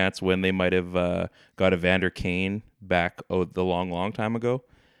the chance when they might have got Evander Kane back the long time ago.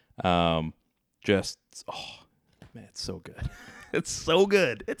 Man, it's so good. It's so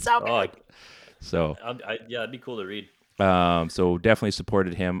good. It's so good. So it'd be cool to read. So definitely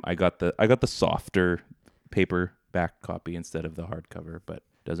supported him. I got the softer paperback copy instead of the hardcover, but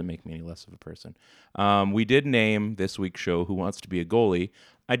doesn't make me any less of a person. We did name this week's show Who Wants to Be a Goalie.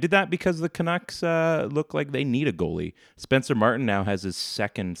 I did that because the Canucks look like they need a goalie. Spencer Martin now has his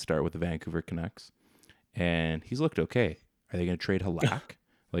second start with the Vancouver Canucks, and he's looked okay. Are they going to trade Halak?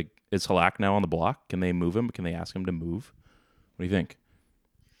 Is Halak now on the block? Can they move him? Can they ask him to move? What do you think?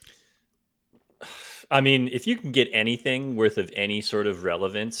 I mean, if you can get anything worth of any sort of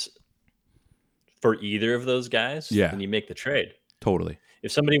relevance for either of those guys, then you make the trade. Totally.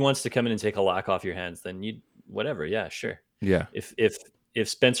 If somebody wants to come in and take Halak off your hands, then whatever. Yeah, sure. Yeah. If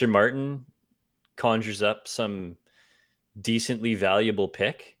Spencer Martin conjures up some decently valuable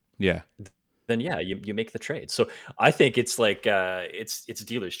pick, then you make the trade. So I think it's it's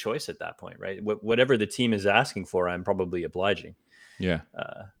dealer's choice at that point, right? Whatever the team is asking for, I'm probably obliging. Yeah.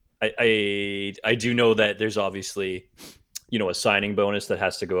 I do know that there's obviously, a signing bonus that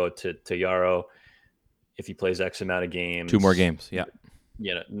has to go out to Yarrow if he plays X amount of games. 2 more games. Yeah.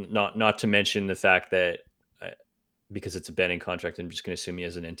 Not to mention the fact that because it's a Benning contract, I'm just going to assume he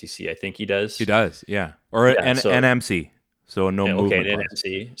has an NTC. I think he does. He does. Yeah. Or an NMC. So no movement. Okay, an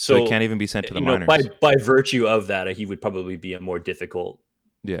NMC. So he can't even be sent to the minors. By virtue of that, he would probably be a more difficult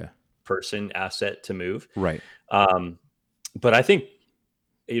asset to move. Right. But I think,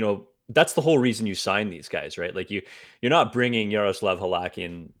 that's the whole reason you sign these guys, right? You're not bringing Yaroslav Halak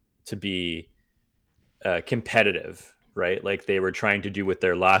in to be competitive, right? Like they were trying to do with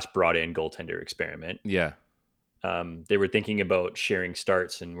their last brought in goaltender experiment. Yeah. They were thinking about sharing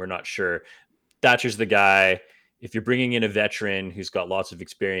starts, and we're not sure. Thatcher's the guy. If you're bringing in a veteran who's got lots of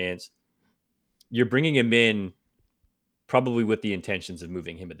experience, you're bringing him in probably with the intentions of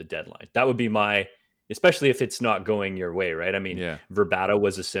moving him at the deadline. That would be especially if it's not going your way, right? I mean, Verbata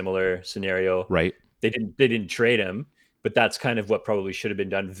was a similar scenario. Right. They didn't trade him, but that's kind of what probably should have been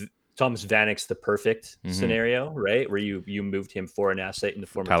done. Thomas Vanek's the perfect scenario, right? Where you moved him for an asset in the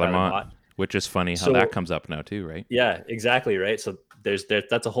form of Tyler Mott. Which is funny how that comes up now too, right? Yeah, exactly, right? So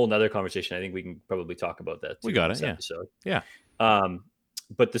that's a whole nother conversation. I think we can probably talk about that too. We got it, yeah. Episode. Yeah.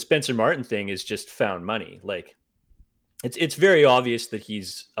 But the Spencer Martin thing is just found money. it's very obvious that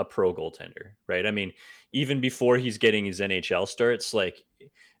he's a pro goaltender, right? I mean, even before he's getting his NHL starts, like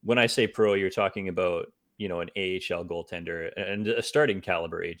when I say pro, you're talking about, an AHL goaltender and a starting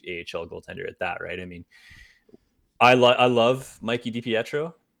caliber AHL goaltender at that, right? I mean, I love Mikey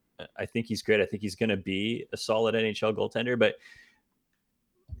DiPietro. I think he's great. I think he's going to be a solid NHL goaltender, but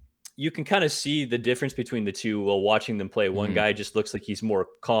you can kind of see the difference between the two while watching them play. One guy just looks like he's more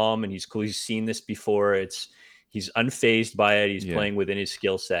calm and he's cool. He's seen this before. He's unfazed by it. He's playing within his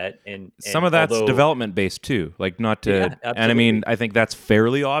skill set. And some of that's development based too. Like not to, Yeah, and I mean, I think that's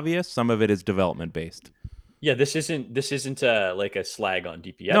fairly obvious. Some of it is development based. Yeah, this isn't like a slag on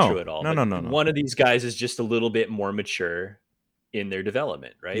DiPietro No, at all. no. One of these guys is just a little bit more mature in their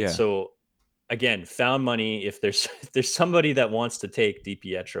development, right? Yeah. So again, found money. If there's somebody that wants to take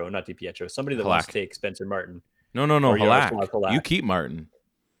not DiPietro, somebody that wants to take Spencer Martin. No, or Halak. Yaroslav Halak. You keep Martin.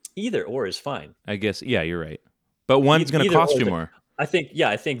 Either or is fine. I guess. Yeah, you're right. But one's going to cost you more. I think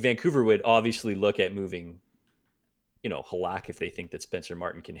Vancouver would obviously look at moving, Halak if they think that Spencer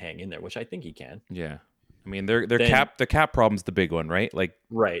Martin can hang in there, which I think he can. Yeah. I mean, their cap problem's the big one, right? Like,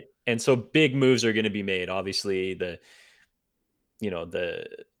 right. And so big moves are going to be made. Obviously, the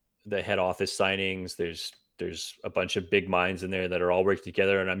head office signings. There's a bunch of big minds in there that are all working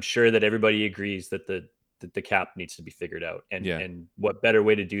together, and I'm sure that everybody agrees that the cap needs to be figured out. And what better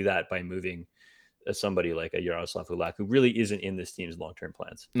way to do that by moving somebody like a Yaroslav Halak, who really isn't in this team's long-term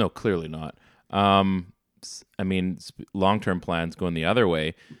plans. No, clearly not. I mean, long-term plans going the other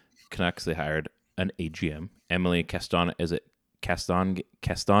way. Canucks, they hired an AGM, Emily Castonguay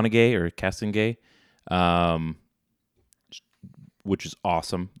or Castonguay, which is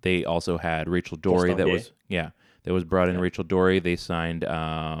awesome. They also had Rachel Dory that was brought in. Rachel Dory. They signed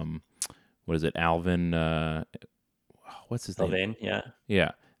what is it, Alvin? What's his name?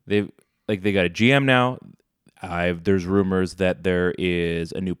 Yeah. They got a GM now. There's rumors that there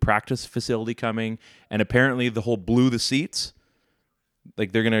is a new practice facility coming, and apparently the whole blew the seats.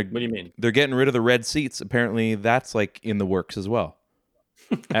 Like they're gonna. What do you mean? They're getting rid of the red seats. Apparently that's like in the works as well.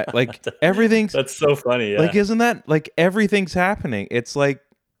 Like everything's. That's so funny. Yeah. Like isn't that like everything's happening? It's like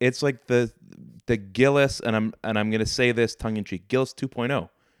the Gillis, and I'm gonna say this tongue in cheek, Gillis 2.0.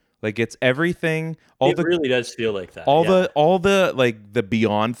 Like it's everything. It really does feel like that. All the like the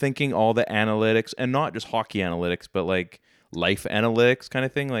beyond thinking, all the analytics, and not just hockey analytics, but like life analytics kind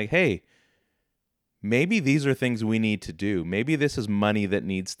of thing. Like, hey, maybe these are things we need to do. Maybe this is money that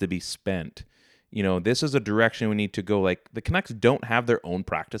needs to be spent. This is a direction we need to go. Like the Canucks don't have their own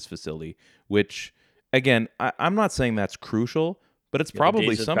practice facility, which again, I'm not saying that's crucial, but it's probably the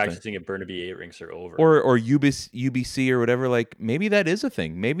days of something. Practicing at Burnaby 8 rinks are over. Or UBC or whatever. Like maybe that is a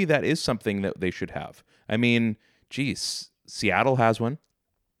thing. Maybe that is something that they should have. I mean, geez, Seattle has one.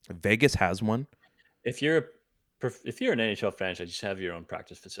 Vegas has one. If you're an NHL franchise, just have your own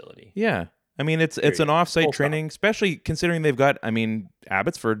practice facility. Yeah. I mean, it's an off-site training, especially considering they've got,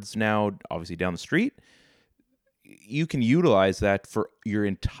 Abbotsford's now obviously down the street. You can utilize that for your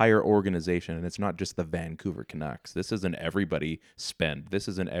entire organization, and it's not just the Vancouver Canucks. This is an everybody spend. This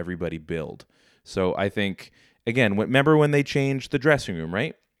is an everybody build. So I think, again, remember when they changed the dressing room,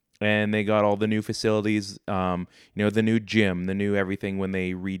 right? And they got all the new facilities, the new gym, the new everything when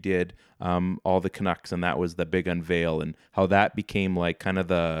they redid all the Canucks, and that was the big unveil, and how that became like kind of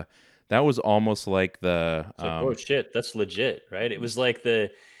that was almost like the oh shit, that's legit, right? It was like the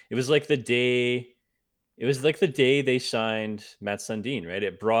day they signed Matt Sundin, right?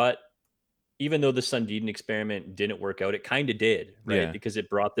 It brought, even though the Sundin experiment didn't work out, it kind of did, right? Yeah. Because it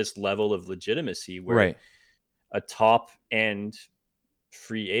brought this level of legitimacy where a top end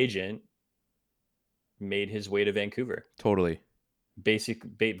free agent made his way to Vancouver. Totally.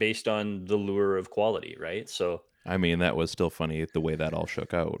 Based on the lure of quality, right? So I mean, that was still funny the way that all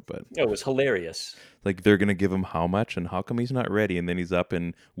shook out, but it was hilarious. Like they're gonna give him how much, and how come he's not ready? And then he's up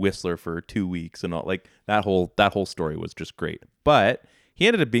in Whistler for 2 weeks, and all like that whole story was just great. But he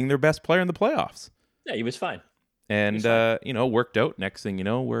ended up being their best player in the playoffs. Yeah, he was fine. And worked out. Next thing you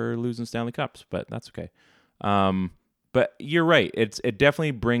know, we're losing Stanley Cups, but that's okay. But you're right. It definitely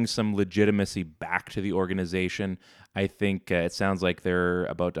brings some legitimacy back to the organization. I think it sounds like they're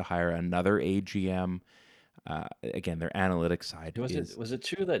about to hire another AGM. Again, their analytics side was it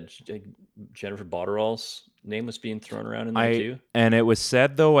true that Jennifer Botterall's name was being thrown around in there too? And it was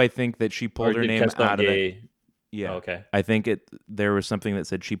said though, I think that she pulled her name out of the. Yeah. Oh, okay. I think there was something that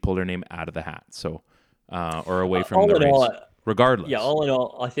said she pulled her name out of the hat. So, or away from the race. Regardless. Yeah. All in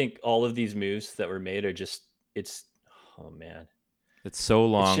all, I think all of these moves that were made are just oh man. It's so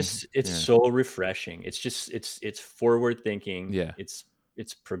long. It's so refreshing. It's forward thinking. Yeah.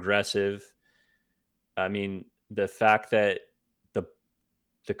 It's progressive. I mean, the fact that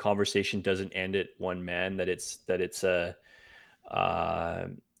the conversation doesn't end at one man, that it's a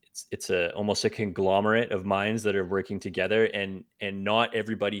it's a almost a conglomerate of minds that are working together, and not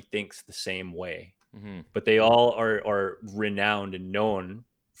everybody thinks the same way, but they all are renowned and known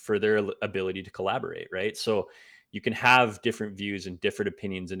for their ability to collaborate, right? So you can have different views and different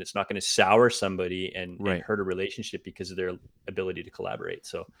opinions, and it's not going to sour somebody and hurt a relationship because of their ability to collaborate.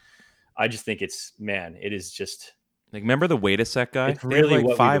 So I just think it is just like, remember the wait a sec guy? it's really like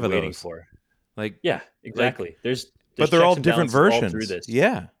what 5 we've of been waiting those. for. Like, Yeah, exactly. There's but they're all checks and different balances versions. all through this.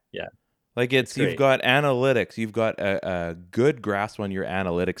 Yeah. Yeah. Like, you've great. got analytics, you've got a good grasp on your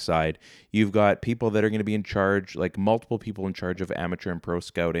analytics side, you've got people that are going to be in charge, like multiple people in charge of amateur and pro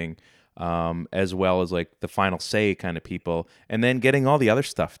scouting, as well as like the final say kind of people, and then getting all the other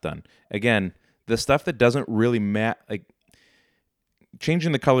stuff done. Again, the stuff that doesn't really matter, like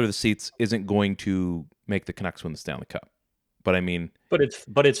changing the color of the seats isn't going to make the Canucks win the Stanley Cup. But I mean, but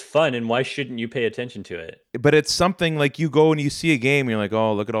it's fun, and why shouldn't you pay attention to it? But it's something like you go and you see a game, and you're like,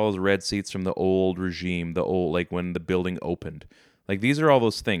 oh, look at all those red seats from the old regime, the old, like when the building opened. Like, these are all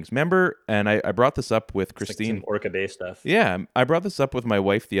those things. Remember, and I brought this up with Christine. Like some Orca Bay stuff. Yeah, I brought this up with my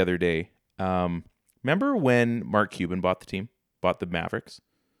wife the other day. Remember when Mark Cuban bought the Mavericks?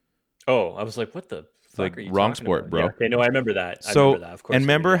 Oh, I was like, what the fuck like are you wrong talking sport, about? bro. Yeah, okay, no, I remember that. So, I remember that, of course. And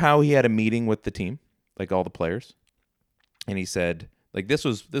remember how he had a meeting with the team, like all the players, and he said, like, this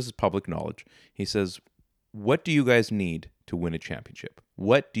is public knowledge. He says, what do you guys need to win a championship?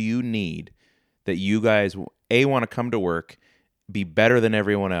 What do you need that you guys want to come to work, be better than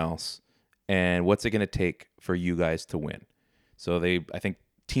everyone else, and what's it going to take for you guys to win? So I think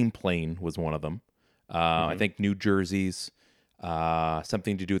team plane was one of them. I think new jerseys,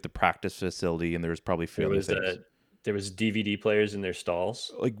 something to do with the practice facility, and there was probably a few other things. There was DVD players in their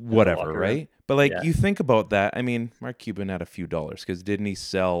stalls, like whatever, right? But like, you think about that. I mean, Mark Cuban had a few dollars because didn't he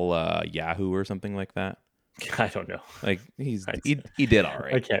sell Yahoo or something like that? I don't know. Like, he did all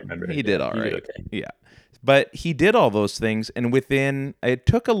right. I can't remember. He did all right. Okay. Yeah, but he did all those things, and it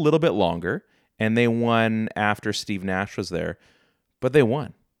took a little bit longer, and they won after Steve Nash was there, but they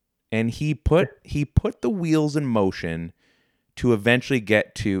won, and he put the wheels in motion to eventually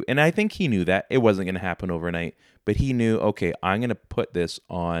get to, and I think he knew that it wasn't going to happen overnight, but he knew, okay, I'm going to put this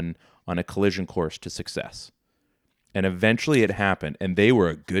on a collision course to success. And eventually it happened, and they were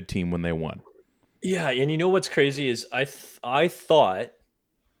a good team when they won. Yeah, and you know what's crazy is I thought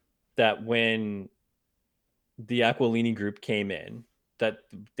that when the Aquilini group came in, that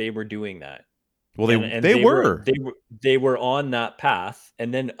they were doing that. Well, they were on that path,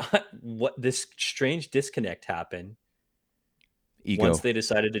 and then what this strange disconnect happened. Ego. Once they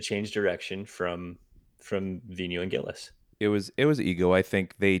decided to change direction from Vigneault and Gillis. It was ego. I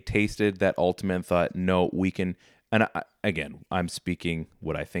think they tasted that ultimate and thought, no, we can. And again, I'm speaking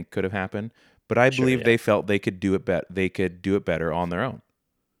what I think could have happened, but I believe they felt they could do it better. They could do it better on their own,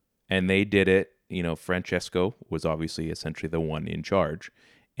 and they did it. You know, Francesco was obviously essentially the one in charge,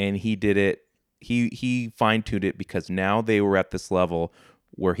 and he did it. He fine-tuned it because now they were at this level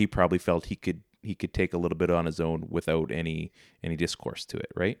where he probably felt he could take a little bit on his own without any discourse to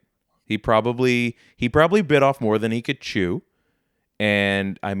it, right? He probably bit off more than he could chew.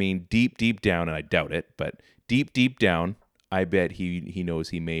 And I mean, deep down, and I doubt it, but deep down, I bet he knows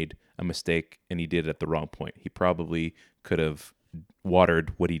he made a mistake and he did it at the wrong point. He probably could have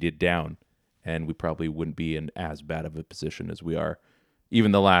watered what he did down, and we probably wouldn't be in as bad of a position as we are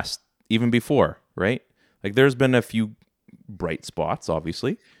even before, right? Like, there's been a few bright spots,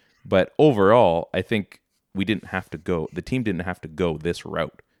 obviously, but overall, I think the team didn't have to go this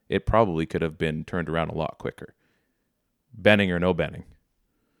route. It probably could have been turned around a lot quicker. Benning or no Benning.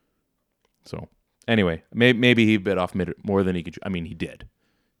 So, anyway, maybe he bit off more than he could. I mean, he did.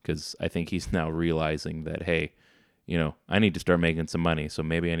 Because I think he's now realizing that, hey, I need to start making some money, so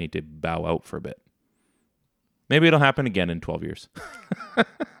maybe I need to bow out for a bit. Maybe it'll happen again in 12 years.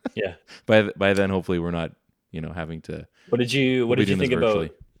 Yeah. By then, hopefully, we're not, having to. What did you think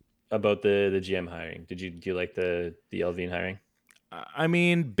about the GM hiring? Do you like the Elvine hiring? I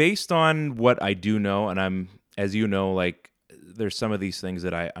mean, based on what I do know, and as you know, like, there's some of these things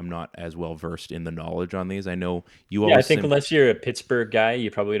that I'm not as well versed in the knowledge on these. I know you always. I think unless you're a Pittsburgh guy, you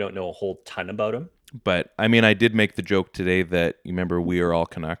probably don't know a whole ton about them. But I mean, I did make the joke today that, you remember, we are all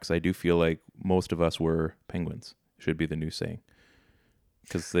Canucks. I do feel like most of us were Penguins. Should be the new saying,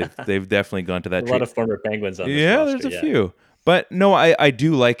 because they've definitely gone to that. A lot of former Penguins on this roster, there's a few. But no, I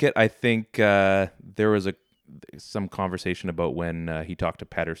do like it. I think there was some conversation about when he talked to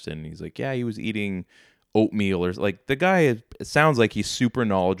Pettersson. He's like, yeah, he was eating oatmeal, or like, the guy, it sounds like he's super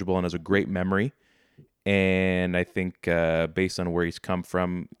knowledgeable and has a great memory. And I think based on where he's come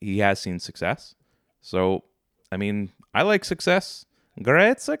from, he has seen success. So, I mean, I like success.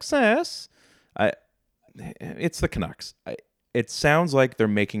 Great success. It's the Canucks. It sounds like they're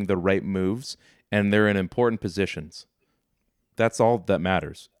making the right moves and they're in important positions. That's all that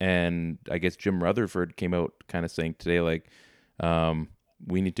matters. And I guess Jim Rutherford came out kind of saying today, like,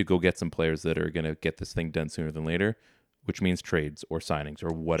 we need to go get some players that are going to get this thing done sooner than later, which means trades or signings or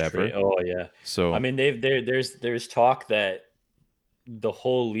whatever. Oh yeah. So I mean, there's talk that the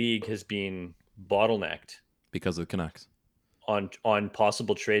whole league has been bottlenecked because of the Canucks. On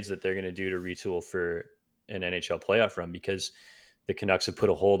possible trades that they're going to do to retool for an NHL playoff run, because the Canucks have put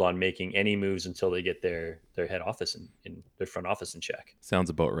a hold on making any moves until they get their head office in their front office in check. Sounds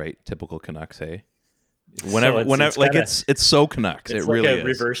about right. Typical Canucks, hey. It's So Canucks. It's it like really a is.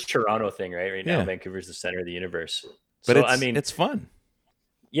 reverse Toronto thing, right? Right now, Yeah. Vancouver's the center of the universe. But so, it's fun.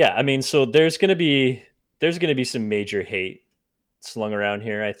 Yeah, I mean, so there's gonna be some major hate slung around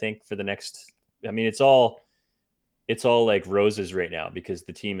here, I think, for the next. I mean, it's all like roses right now because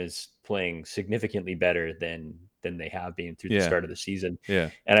the team is playing significantly better than they have been through the start of the season. Yeah.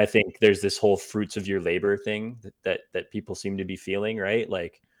 And I think there's this whole fruits of your labor thing that people seem to be feeling, right?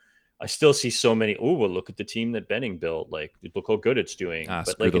 Like, I still see so many, well, look at the team that Benning built. Like, look how good it's doing.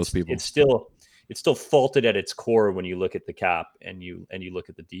 But like, those people. It's still faulted at its core when you look at the cap and you look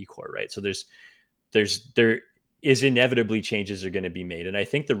at the decor, right? So there is inevitably changes are going to be made. And I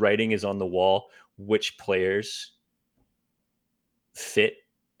think the writing is on the wall, which players fit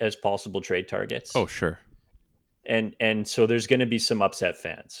as possible trade targets. Oh, sure. And so there's going to be some upset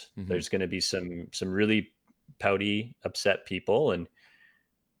fans. Mm-hmm. There's going to be some really pouty, upset people. And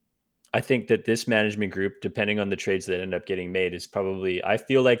I think that this management group, depending on the trades that end up getting made, is probably, I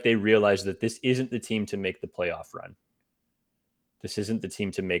feel like they realize that this isn't the team to make the playoff run. This isn't the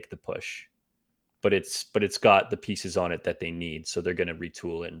team to make the push, but it's got the pieces on it that they need. So they're going to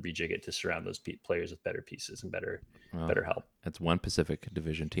retool it and rejig it to surround those players with better pieces and better help. That's one Pacific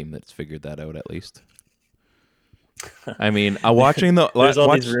Division team that's figured that out at least. I mean, watching there's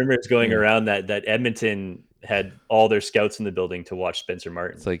all these rumors going around that Edmonton had all their scouts in the building to watch Spencer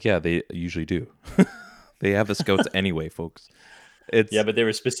Martin. It's like, yeah, they usually do. They have the scouts anyway, folks. But they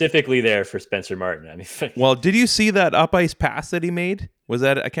were specifically there for Spencer Martin. I mean, well, did you see that up ice pass that he made? Was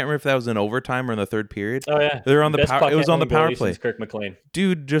that, I can't remember if that was in overtime or in the third period. Oh yeah, they're on the power. It was on the power play. Kirk McLean,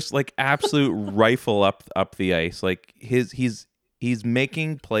 dude, just like absolute rifle up the ice. Like he's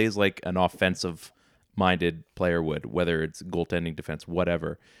making plays like an offensive minded player would, whether it's goaltending, defense,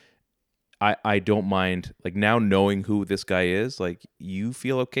 whatever. I don't mind, like, now knowing who this guy is, like, you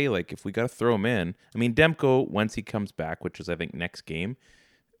feel okay, like, if we got to throw him in. I mean, Demko, once he comes back, which is, I think, next game,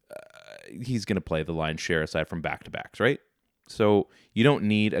 he's going to play the lion's share aside from back-to-backs, right? So you don't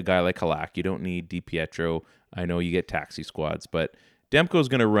need a guy like Halak. You don't need DiPietro. I know you get taxi squads, but Demko's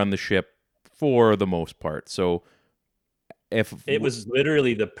going to run the ship for the most part. So if it was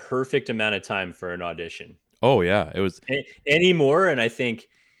literally the perfect amount of time for an audition. Oh, yeah. It was. Anymore, and I think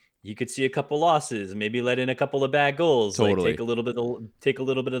you could see a couple losses, maybe let in a couple of bad goals, totally. Like take a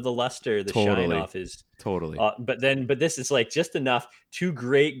little bit of the luster, the shine off his. Totally. But this is like just enough. 2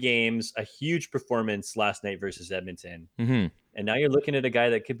 great games, a huge performance last night versus Edmonton, mm-hmm. and now you're looking at a guy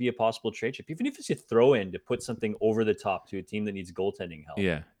that could be a possible trade chip, even if it's a throw in to put something over the top to a team that needs goaltending help.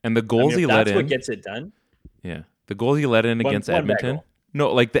 Yeah, and the goals he let in, that's what gets it done. Yeah, the goals he let in against Edmonton.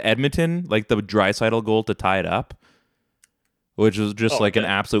 No, like the Edmonton, like the Draisaitl goal to tie it up. Which was just an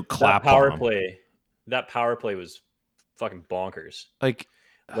absolute clap. That power play was fucking bonkers. Like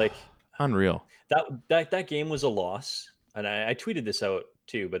unreal. That game was a loss, and I tweeted this out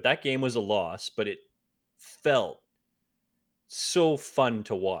too. But that game was a loss, but it felt so fun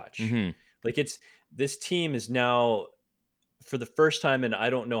to watch. Mm-hmm. Like this team is now, for the first time in I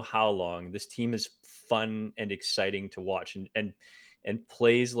don't know how long, this team is fun and exciting to watch, and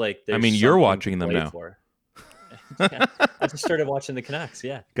plays like there's. I mean, you're watching them now. Yeah, I just started watching the Canucks.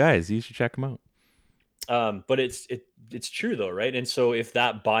 Yeah, guys, you should check them out. But it's true though, right? And so if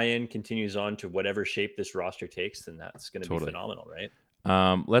that buy-in continues on to whatever shape this roster takes, then that's going to be phenomenal,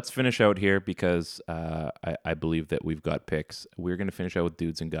 right? Let's finish out here because I believe that we've got picks. We're going to finish out with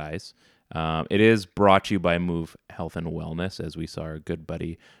dudes and guys. It is brought to you by Move Health and Wellness, as we saw our good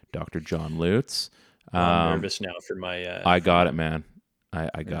buddy Dr. John Lutz. I'm nervous now for my. I got it, man.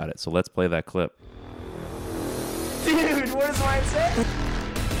 I got it. So let's play that clip. Dude, what does mine say?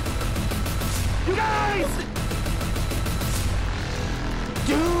 You guys!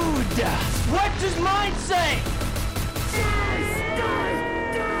 Dude, what does mine say?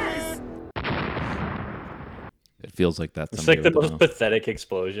 Guys! It feels like that's. It's like the most pathetic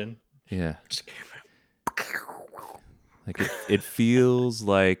explosion. Yeah. Like it feels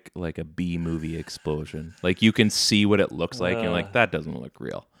like a B movie explosion. Like you can see what it looks like, and you're like, that doesn't look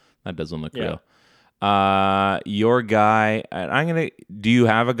real. That doesn't look real. Your guy. Do you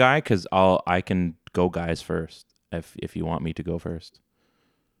have a guy? Because I can go guys first if you want me to go first.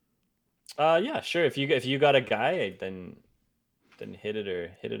 Yeah, sure. If you got a guy, then hit it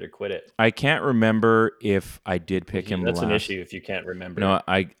or quit it. I can't remember if I did pick him. That's an issue if you can't remember. No,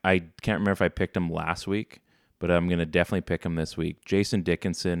 I can't remember if I picked him last week, but I'm gonna definitely pick him this week. Jason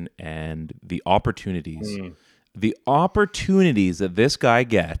Dickinson and the opportunities. The opportunities that this guy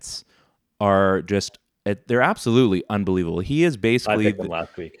gets are just, they're absolutely unbelievable. He is basically... I picked him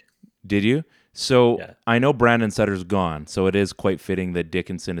last week. Did you? So yeah. I know Brandon Sutter's gone, so it is quite fitting that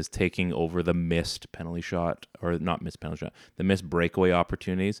Dickinson is taking over the missed penalty shot, or not missed penalty shot, the missed breakaway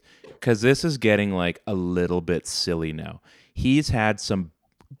opportunities, because this is getting like a little bit silly now. He's had some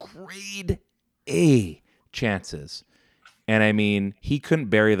grade A chances. And I mean, he couldn't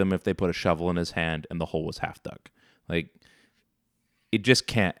bury them if they put a shovel in his hand and the hole was half dug. Like, it just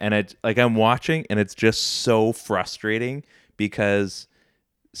can't. And it's like, I'm watching and it's just so frustrating because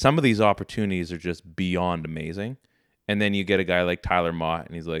some of these opportunities are just beyond amazing. And then you get a guy like Tyler Mott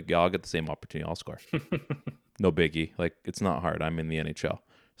and he's like, yeah, I'll get the same opportunity. I'll score. No biggie. Like, it's not hard. I'm in the NHL.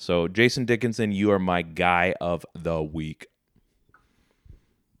 So Jason Dickinson, you are my guy of the week.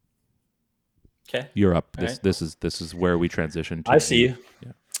 Okay, you're up. This is where we transition to. I see you.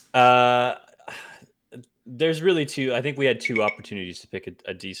 Yeah. There's really two. I think we had two opportunities to pick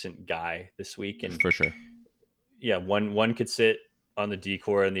a decent guy this week, and for sure. Yeah, one could sit on the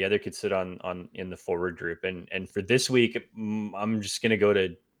decor, and the other could sit on in the forward group. And for this week, I'm just gonna go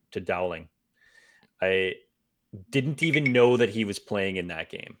to Dowling. I didn't even know that he was playing in that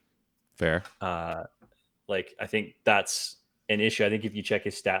game. Fair. Like, I think that's an issue. I think if you check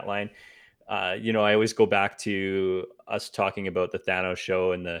his stat line. I always go back to us talking about the Thanos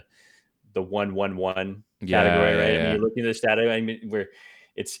show and the 1-1-1 category, right? Yeah. I mean, you're looking at the stat. I mean, where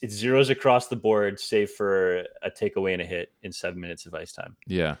it's zeros across the board, save for a takeaway and a hit in 7 minutes of ice time.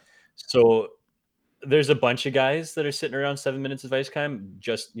 Yeah. So there's a bunch of guys that are sitting around 7 minutes of ice time.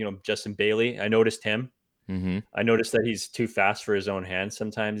 Justin Bailey. I noticed him. Mm-hmm. I noticed that he's too fast for his own hands.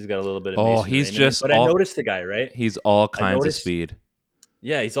 Sometimes he's got a little bit of. But I noticed the guy, right? He's all kinds of speed.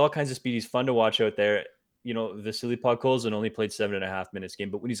 Yeah, he's all kinds of speed. He's fun to watch out there. Vasily Podkolzin only played 7.5 minutes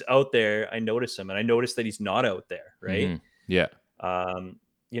game, but when he's out there, I notice him, and I notice that he's not out there, right? Mm-hmm. Yeah.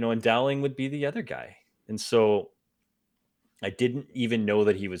 And Dowling would be the other guy. And so I didn't even know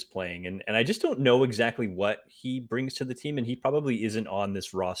that he was playing. And I just don't know exactly what he brings to the team, and he probably isn't on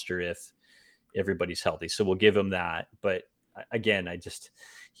this roster if everybody's healthy. So we'll give him that. But again,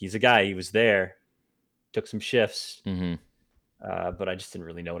 he's a guy. He was there, took some shifts. Mm-hmm. But I just didn't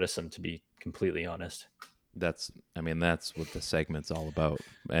really notice him, to be completely honest. That's what the segment's all about.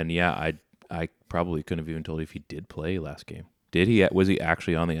 And yeah, I probably couldn't have even told you if he did play last game. Did he? Was he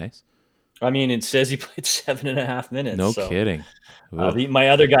actually on the ice? I mean, it says he played 7.5 minutes. No kidding. My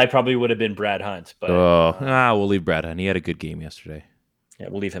other guy probably would have been Brad Hunt. But we'll leave Brad Hunt. He had a good game yesterday. Yeah,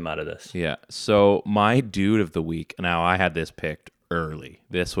 we'll leave him out of this. Yeah. So my dude of the week. Now I had this picked early.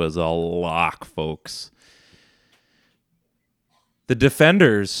 This was a lock, folks. The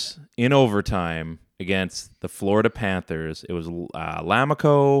defenders in overtime against the Florida Panthers. It was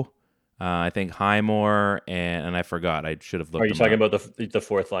Lamico, I think Highmore, and I forgot. I should have looked. Are you talking about the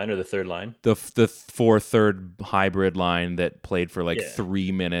fourth line or the third line? The 4-3 hybrid line that played for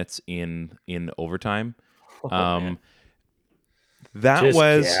 3 minutes in overtime. That just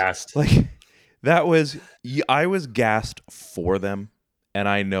was gassed. I was gassed for them, and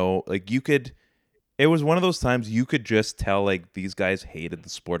I know you could. It was one of those times you could just tell these guys hated the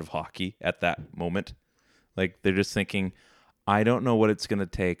sport of hockey at that moment. They're just thinking, I don't know what it's going to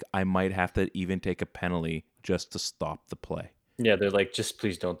take. I might have to even take a penalty just to stop the play. Yeah, they're like, just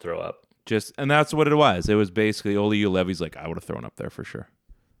please don't throw up. And that's what it was. It was basically Ole Ulevi's I would have thrown up there for sure.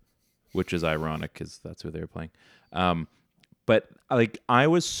 Which is ironic because that's who they were playing. But I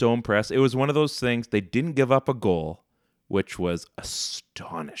was so impressed. It was one of those things. They didn't give up a goal, which was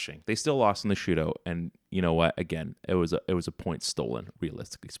astonishing. They still lost in the shootout, and you know what? Again, it was a point stolen.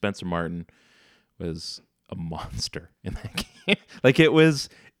 Realistically, Spencer Martin was a monster in that game. It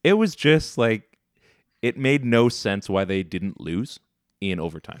was just it made no sense why they didn't lose in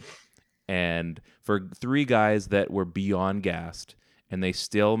overtime. And for three guys that were beyond gassed, and they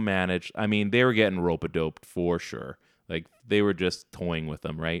still managed. I mean, they were getting rope-a-doped for sure. They were just toying with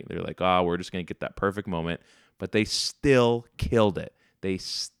them, right? They're like, we're just gonna get that perfect moment. But they still killed it. They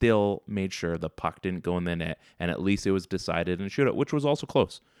still made sure the puck didn't go in the net, and at least it was decided in a shootout, which was also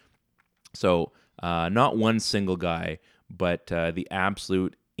close. So not one single guy but the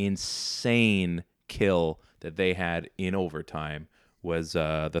absolute insane kill that they had in overtime was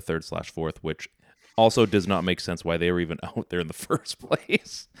the 3rd/4th, which also does not make sense why they were even out there in the first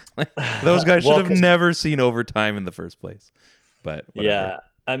place. Like, those guys should have never seen overtime in the first place. But whatever. Yeah,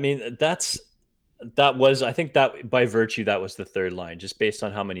 I mean that was, I think that by virtue that was the third line, just based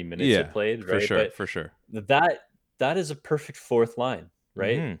on how many minutes it played, right? For sure. That is a perfect fourth line,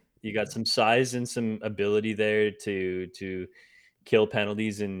 right? Mhm. You got some size and some ability there to kill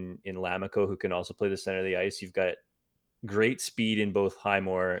penalties in Lamico, who can also play the center of the ice. You've got great speed in both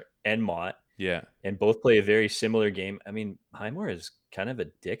Highmore and Mott. Yeah. And both play a very similar game. I mean, Highmore is kind of a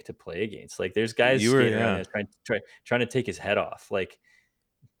dick to play against. Like, there's guys skating around trying to take his head off. Like,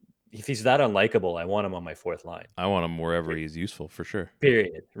 if he's that unlikable, I want him on my fourth line. I want him wherever he's useful, for sure.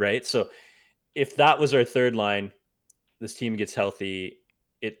 Period. Right? So if that was our third line, this team gets healthy,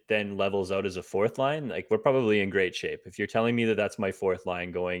 it then levels out as a fourth line. Like, we're probably in great shape. If you're telling me that that's my fourth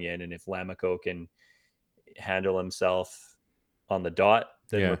line going in, and if Lamico can handle himself on the dot,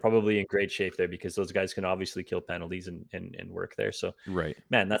 then we're probably in great shape there, because those guys can obviously kill penalties and work there. So, right,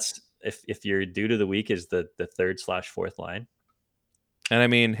 man, that's if your dude of the week is the 3rd/4th line. And I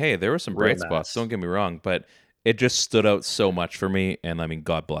mean, hey, there were some bright spots, don't get me wrong, but it just stood out so much for me. And I mean,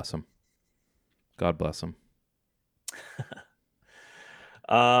 God bless him. God bless him.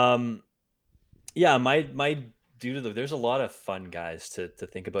 Yeah, my dude of the, there's a lot of fun guys to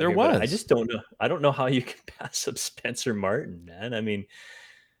think about. There here, was. I just don't know. I don't know how you can pass up Spencer Martin, man. I mean,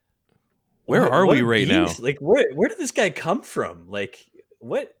 where are we right now? Like, where did this guy come from? Like,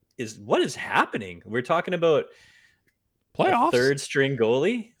 what is happening? We're talking about playoffs, third string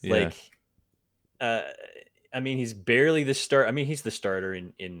goalie. Yeah. Like, I mean, he's barely the start. I mean, he's the starter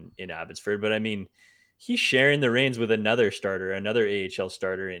in Abbotsford, but I mean, he's sharing the reins with another starter, another AHL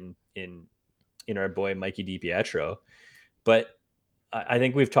starter in our boy Mikey DiPietro. But I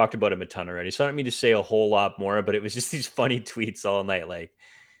think we've talked about him a ton already, so I don't mean to say a whole lot more, but it was just these funny tweets all night, like,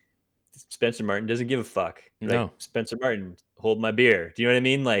 Spencer Martin doesn't give a fuck. No. Like, Spencer Martin, hold my beer. Do you know what I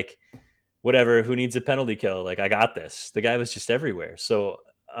mean? Like, whatever, who needs a penalty kill? Like, I got this. The guy was just everywhere. So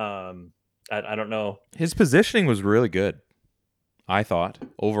I don't know. His positioning was really good, I thought,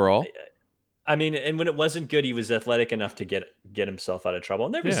 overall. I mean, and when it wasn't good, he was athletic enough to get himself out of trouble.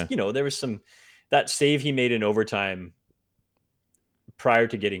 And there was, there was some, that save he made in overtime prior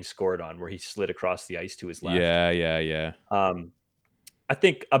to getting scored on, where he slid across the ice to his left. Yeah. I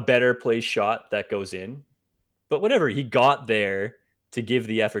think a better play shot that goes in, but whatever, he got there to give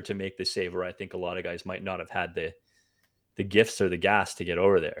the effort to make the save, where I think a lot of guys might not have had the gifts or the gas to get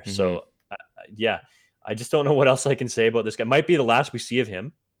over there. Mm-hmm. So yeah, I just don't know what else I can say about this guy. Might be the last we see of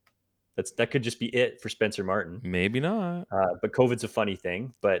him. That could just be it for Spencer Martin. Maybe not. But COVID's a funny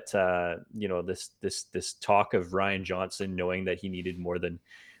thing. But this talk of Ryan Johnson knowing that he needed more than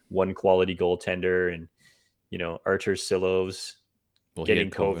one quality goaltender, and Artur Silovs getting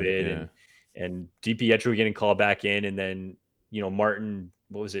COVID and DiPietro getting called back in, and then Martin,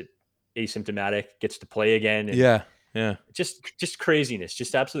 what was it, asymptomatic, gets to play again. And yeah. Just craziness,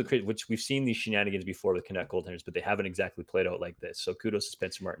 just absolute crazy, which we've seen these shenanigans before with Canuck goaltenders, but they haven't exactly played out like this. So kudos to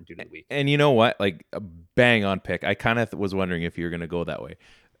Spencer Martin, dude of the week. And you know what? Like, a bang on pick. I kind of was wondering if you were going to go that way,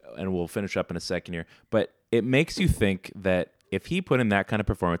 and we'll finish up in a second here. But it makes you think that if he put in that kind of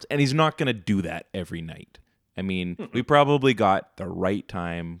performance, and he's not going to do that every night. I mean, we probably got the right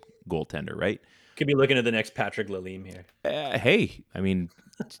time goaltender, right? Could be looking at the next Patrick Lalime here. Hey, I mean,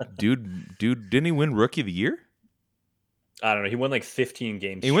 dude, didn't he win Rookie of the Year? I don't know. He won like 15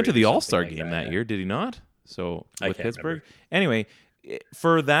 games. He went to the All-Star game that year, did he not? So with Pittsburgh. Remember. Anyway,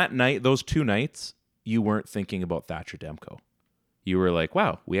 for that night, those 2 nights, you weren't thinking about Thatcher Demko. You were like,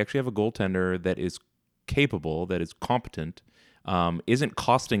 wow, we actually have a goaltender that is capable, that is competent, isn't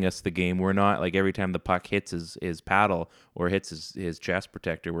costing us the game. We're not like every time the puck hits his paddle or hits his chest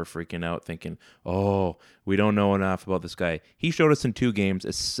protector, we're freaking out thinking, oh, we don't know enough about this guy. He showed us in 2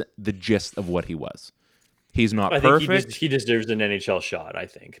 games the gist of what he was. He's not perfect. He deserves an NHL shot, I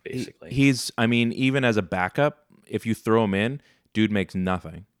think, basically. I mean, even as a backup, if you throw him in, dude makes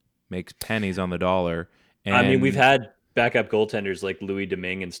nothing. Makes pennies on the dollar. And I mean, we've had backup goaltenders like Louis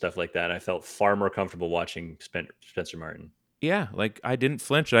Domingue and stuff like that. I felt far more comfortable watching Spencer Martin. Yeah, like, I didn't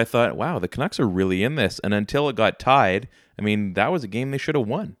flinch. I thought, wow, the Canucks are really in this. And until it got tied, I mean, that was a game they should have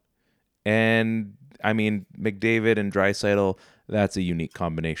won. And, I mean, McDavid and Draisaitl, that's a unique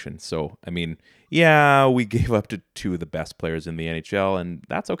combination. So, I mean, yeah, we gave up to 2 of the best players in the NHL, and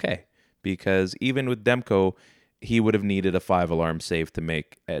that's okay. Because even with Demko, he would have needed a 5-alarm save to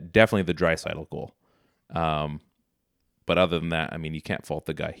make definitely the Draisaitl goal. But other than that, I mean, you can't fault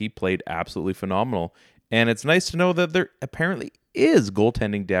the guy. He played absolutely phenomenal. And it's nice to know that there apparently is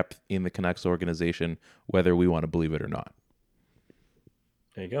goaltending depth in the Canucks organization, whether we want to believe it or not.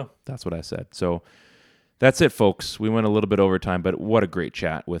 There you go. That's what I said. So that's it, folks. We went a little bit over time, but what a great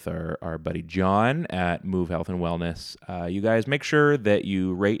chat with our buddy John at Move Health and Wellness. You guys make sure that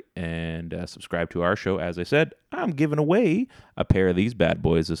you rate and subscribe to our show. As I said, I'm giving away a pair of these bad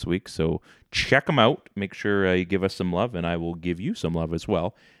boys this week, so check them out. Make sure you give us some love, and I will give you some love as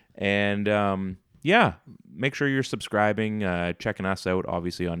well. And yeah, make sure you're subscribing, checking us out.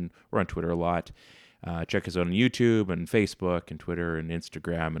 Obviously, we're on Twitter a lot. Check us out on YouTube and Facebook and Twitter and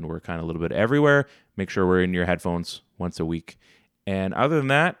Instagram, and we're kind of a little bit everywhere. Make sure we're in your headphones once a week. And other than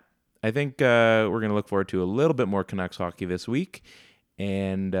that, I think we're going to look forward to a little bit more Canucks hockey this week.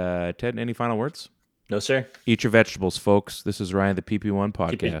 And Ted, any final words? No, sir. Eat your vegetables, folks. This is Ryan, the PP1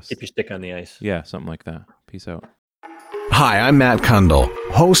 podcast. Keep your stick on the ice. Yeah, something like that. Peace out. Hi, I'm Matt Kundle,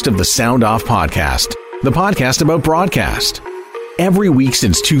 host of the Sound Off Podcast, the podcast about broadcast. Every week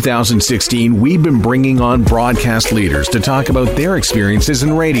since 2016, we've been bringing on broadcast leaders to talk about their experiences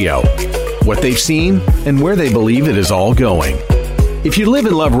in radio, what they've seen, and where they believe it is all going. If you live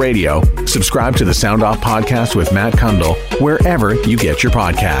and love radio, subscribe to the Sound Off Podcast with Matt Kundle wherever you get your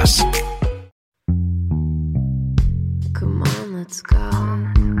podcasts. Come on, let's go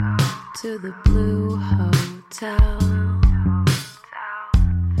to the Blue Hotel.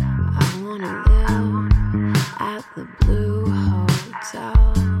 I wanna live at the Blue Hotel.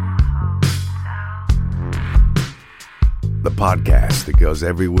 The podcast that goes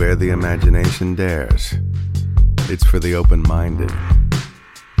everywhere the imagination dares. It's for the open-minded,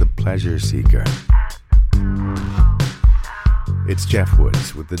 the pleasure seeker. It's Jeff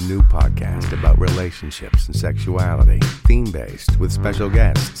Woods with the new podcast about relationships and sexuality, theme-based with special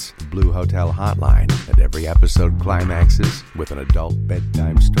guests, the Blue Hotel Hotline, and every episode climaxes with an adult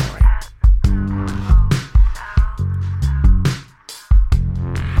bedtime story.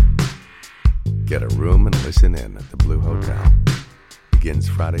 Get a room and listen in at the Blue Hotel. Begins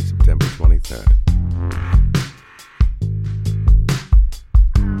Friday, September 23rd.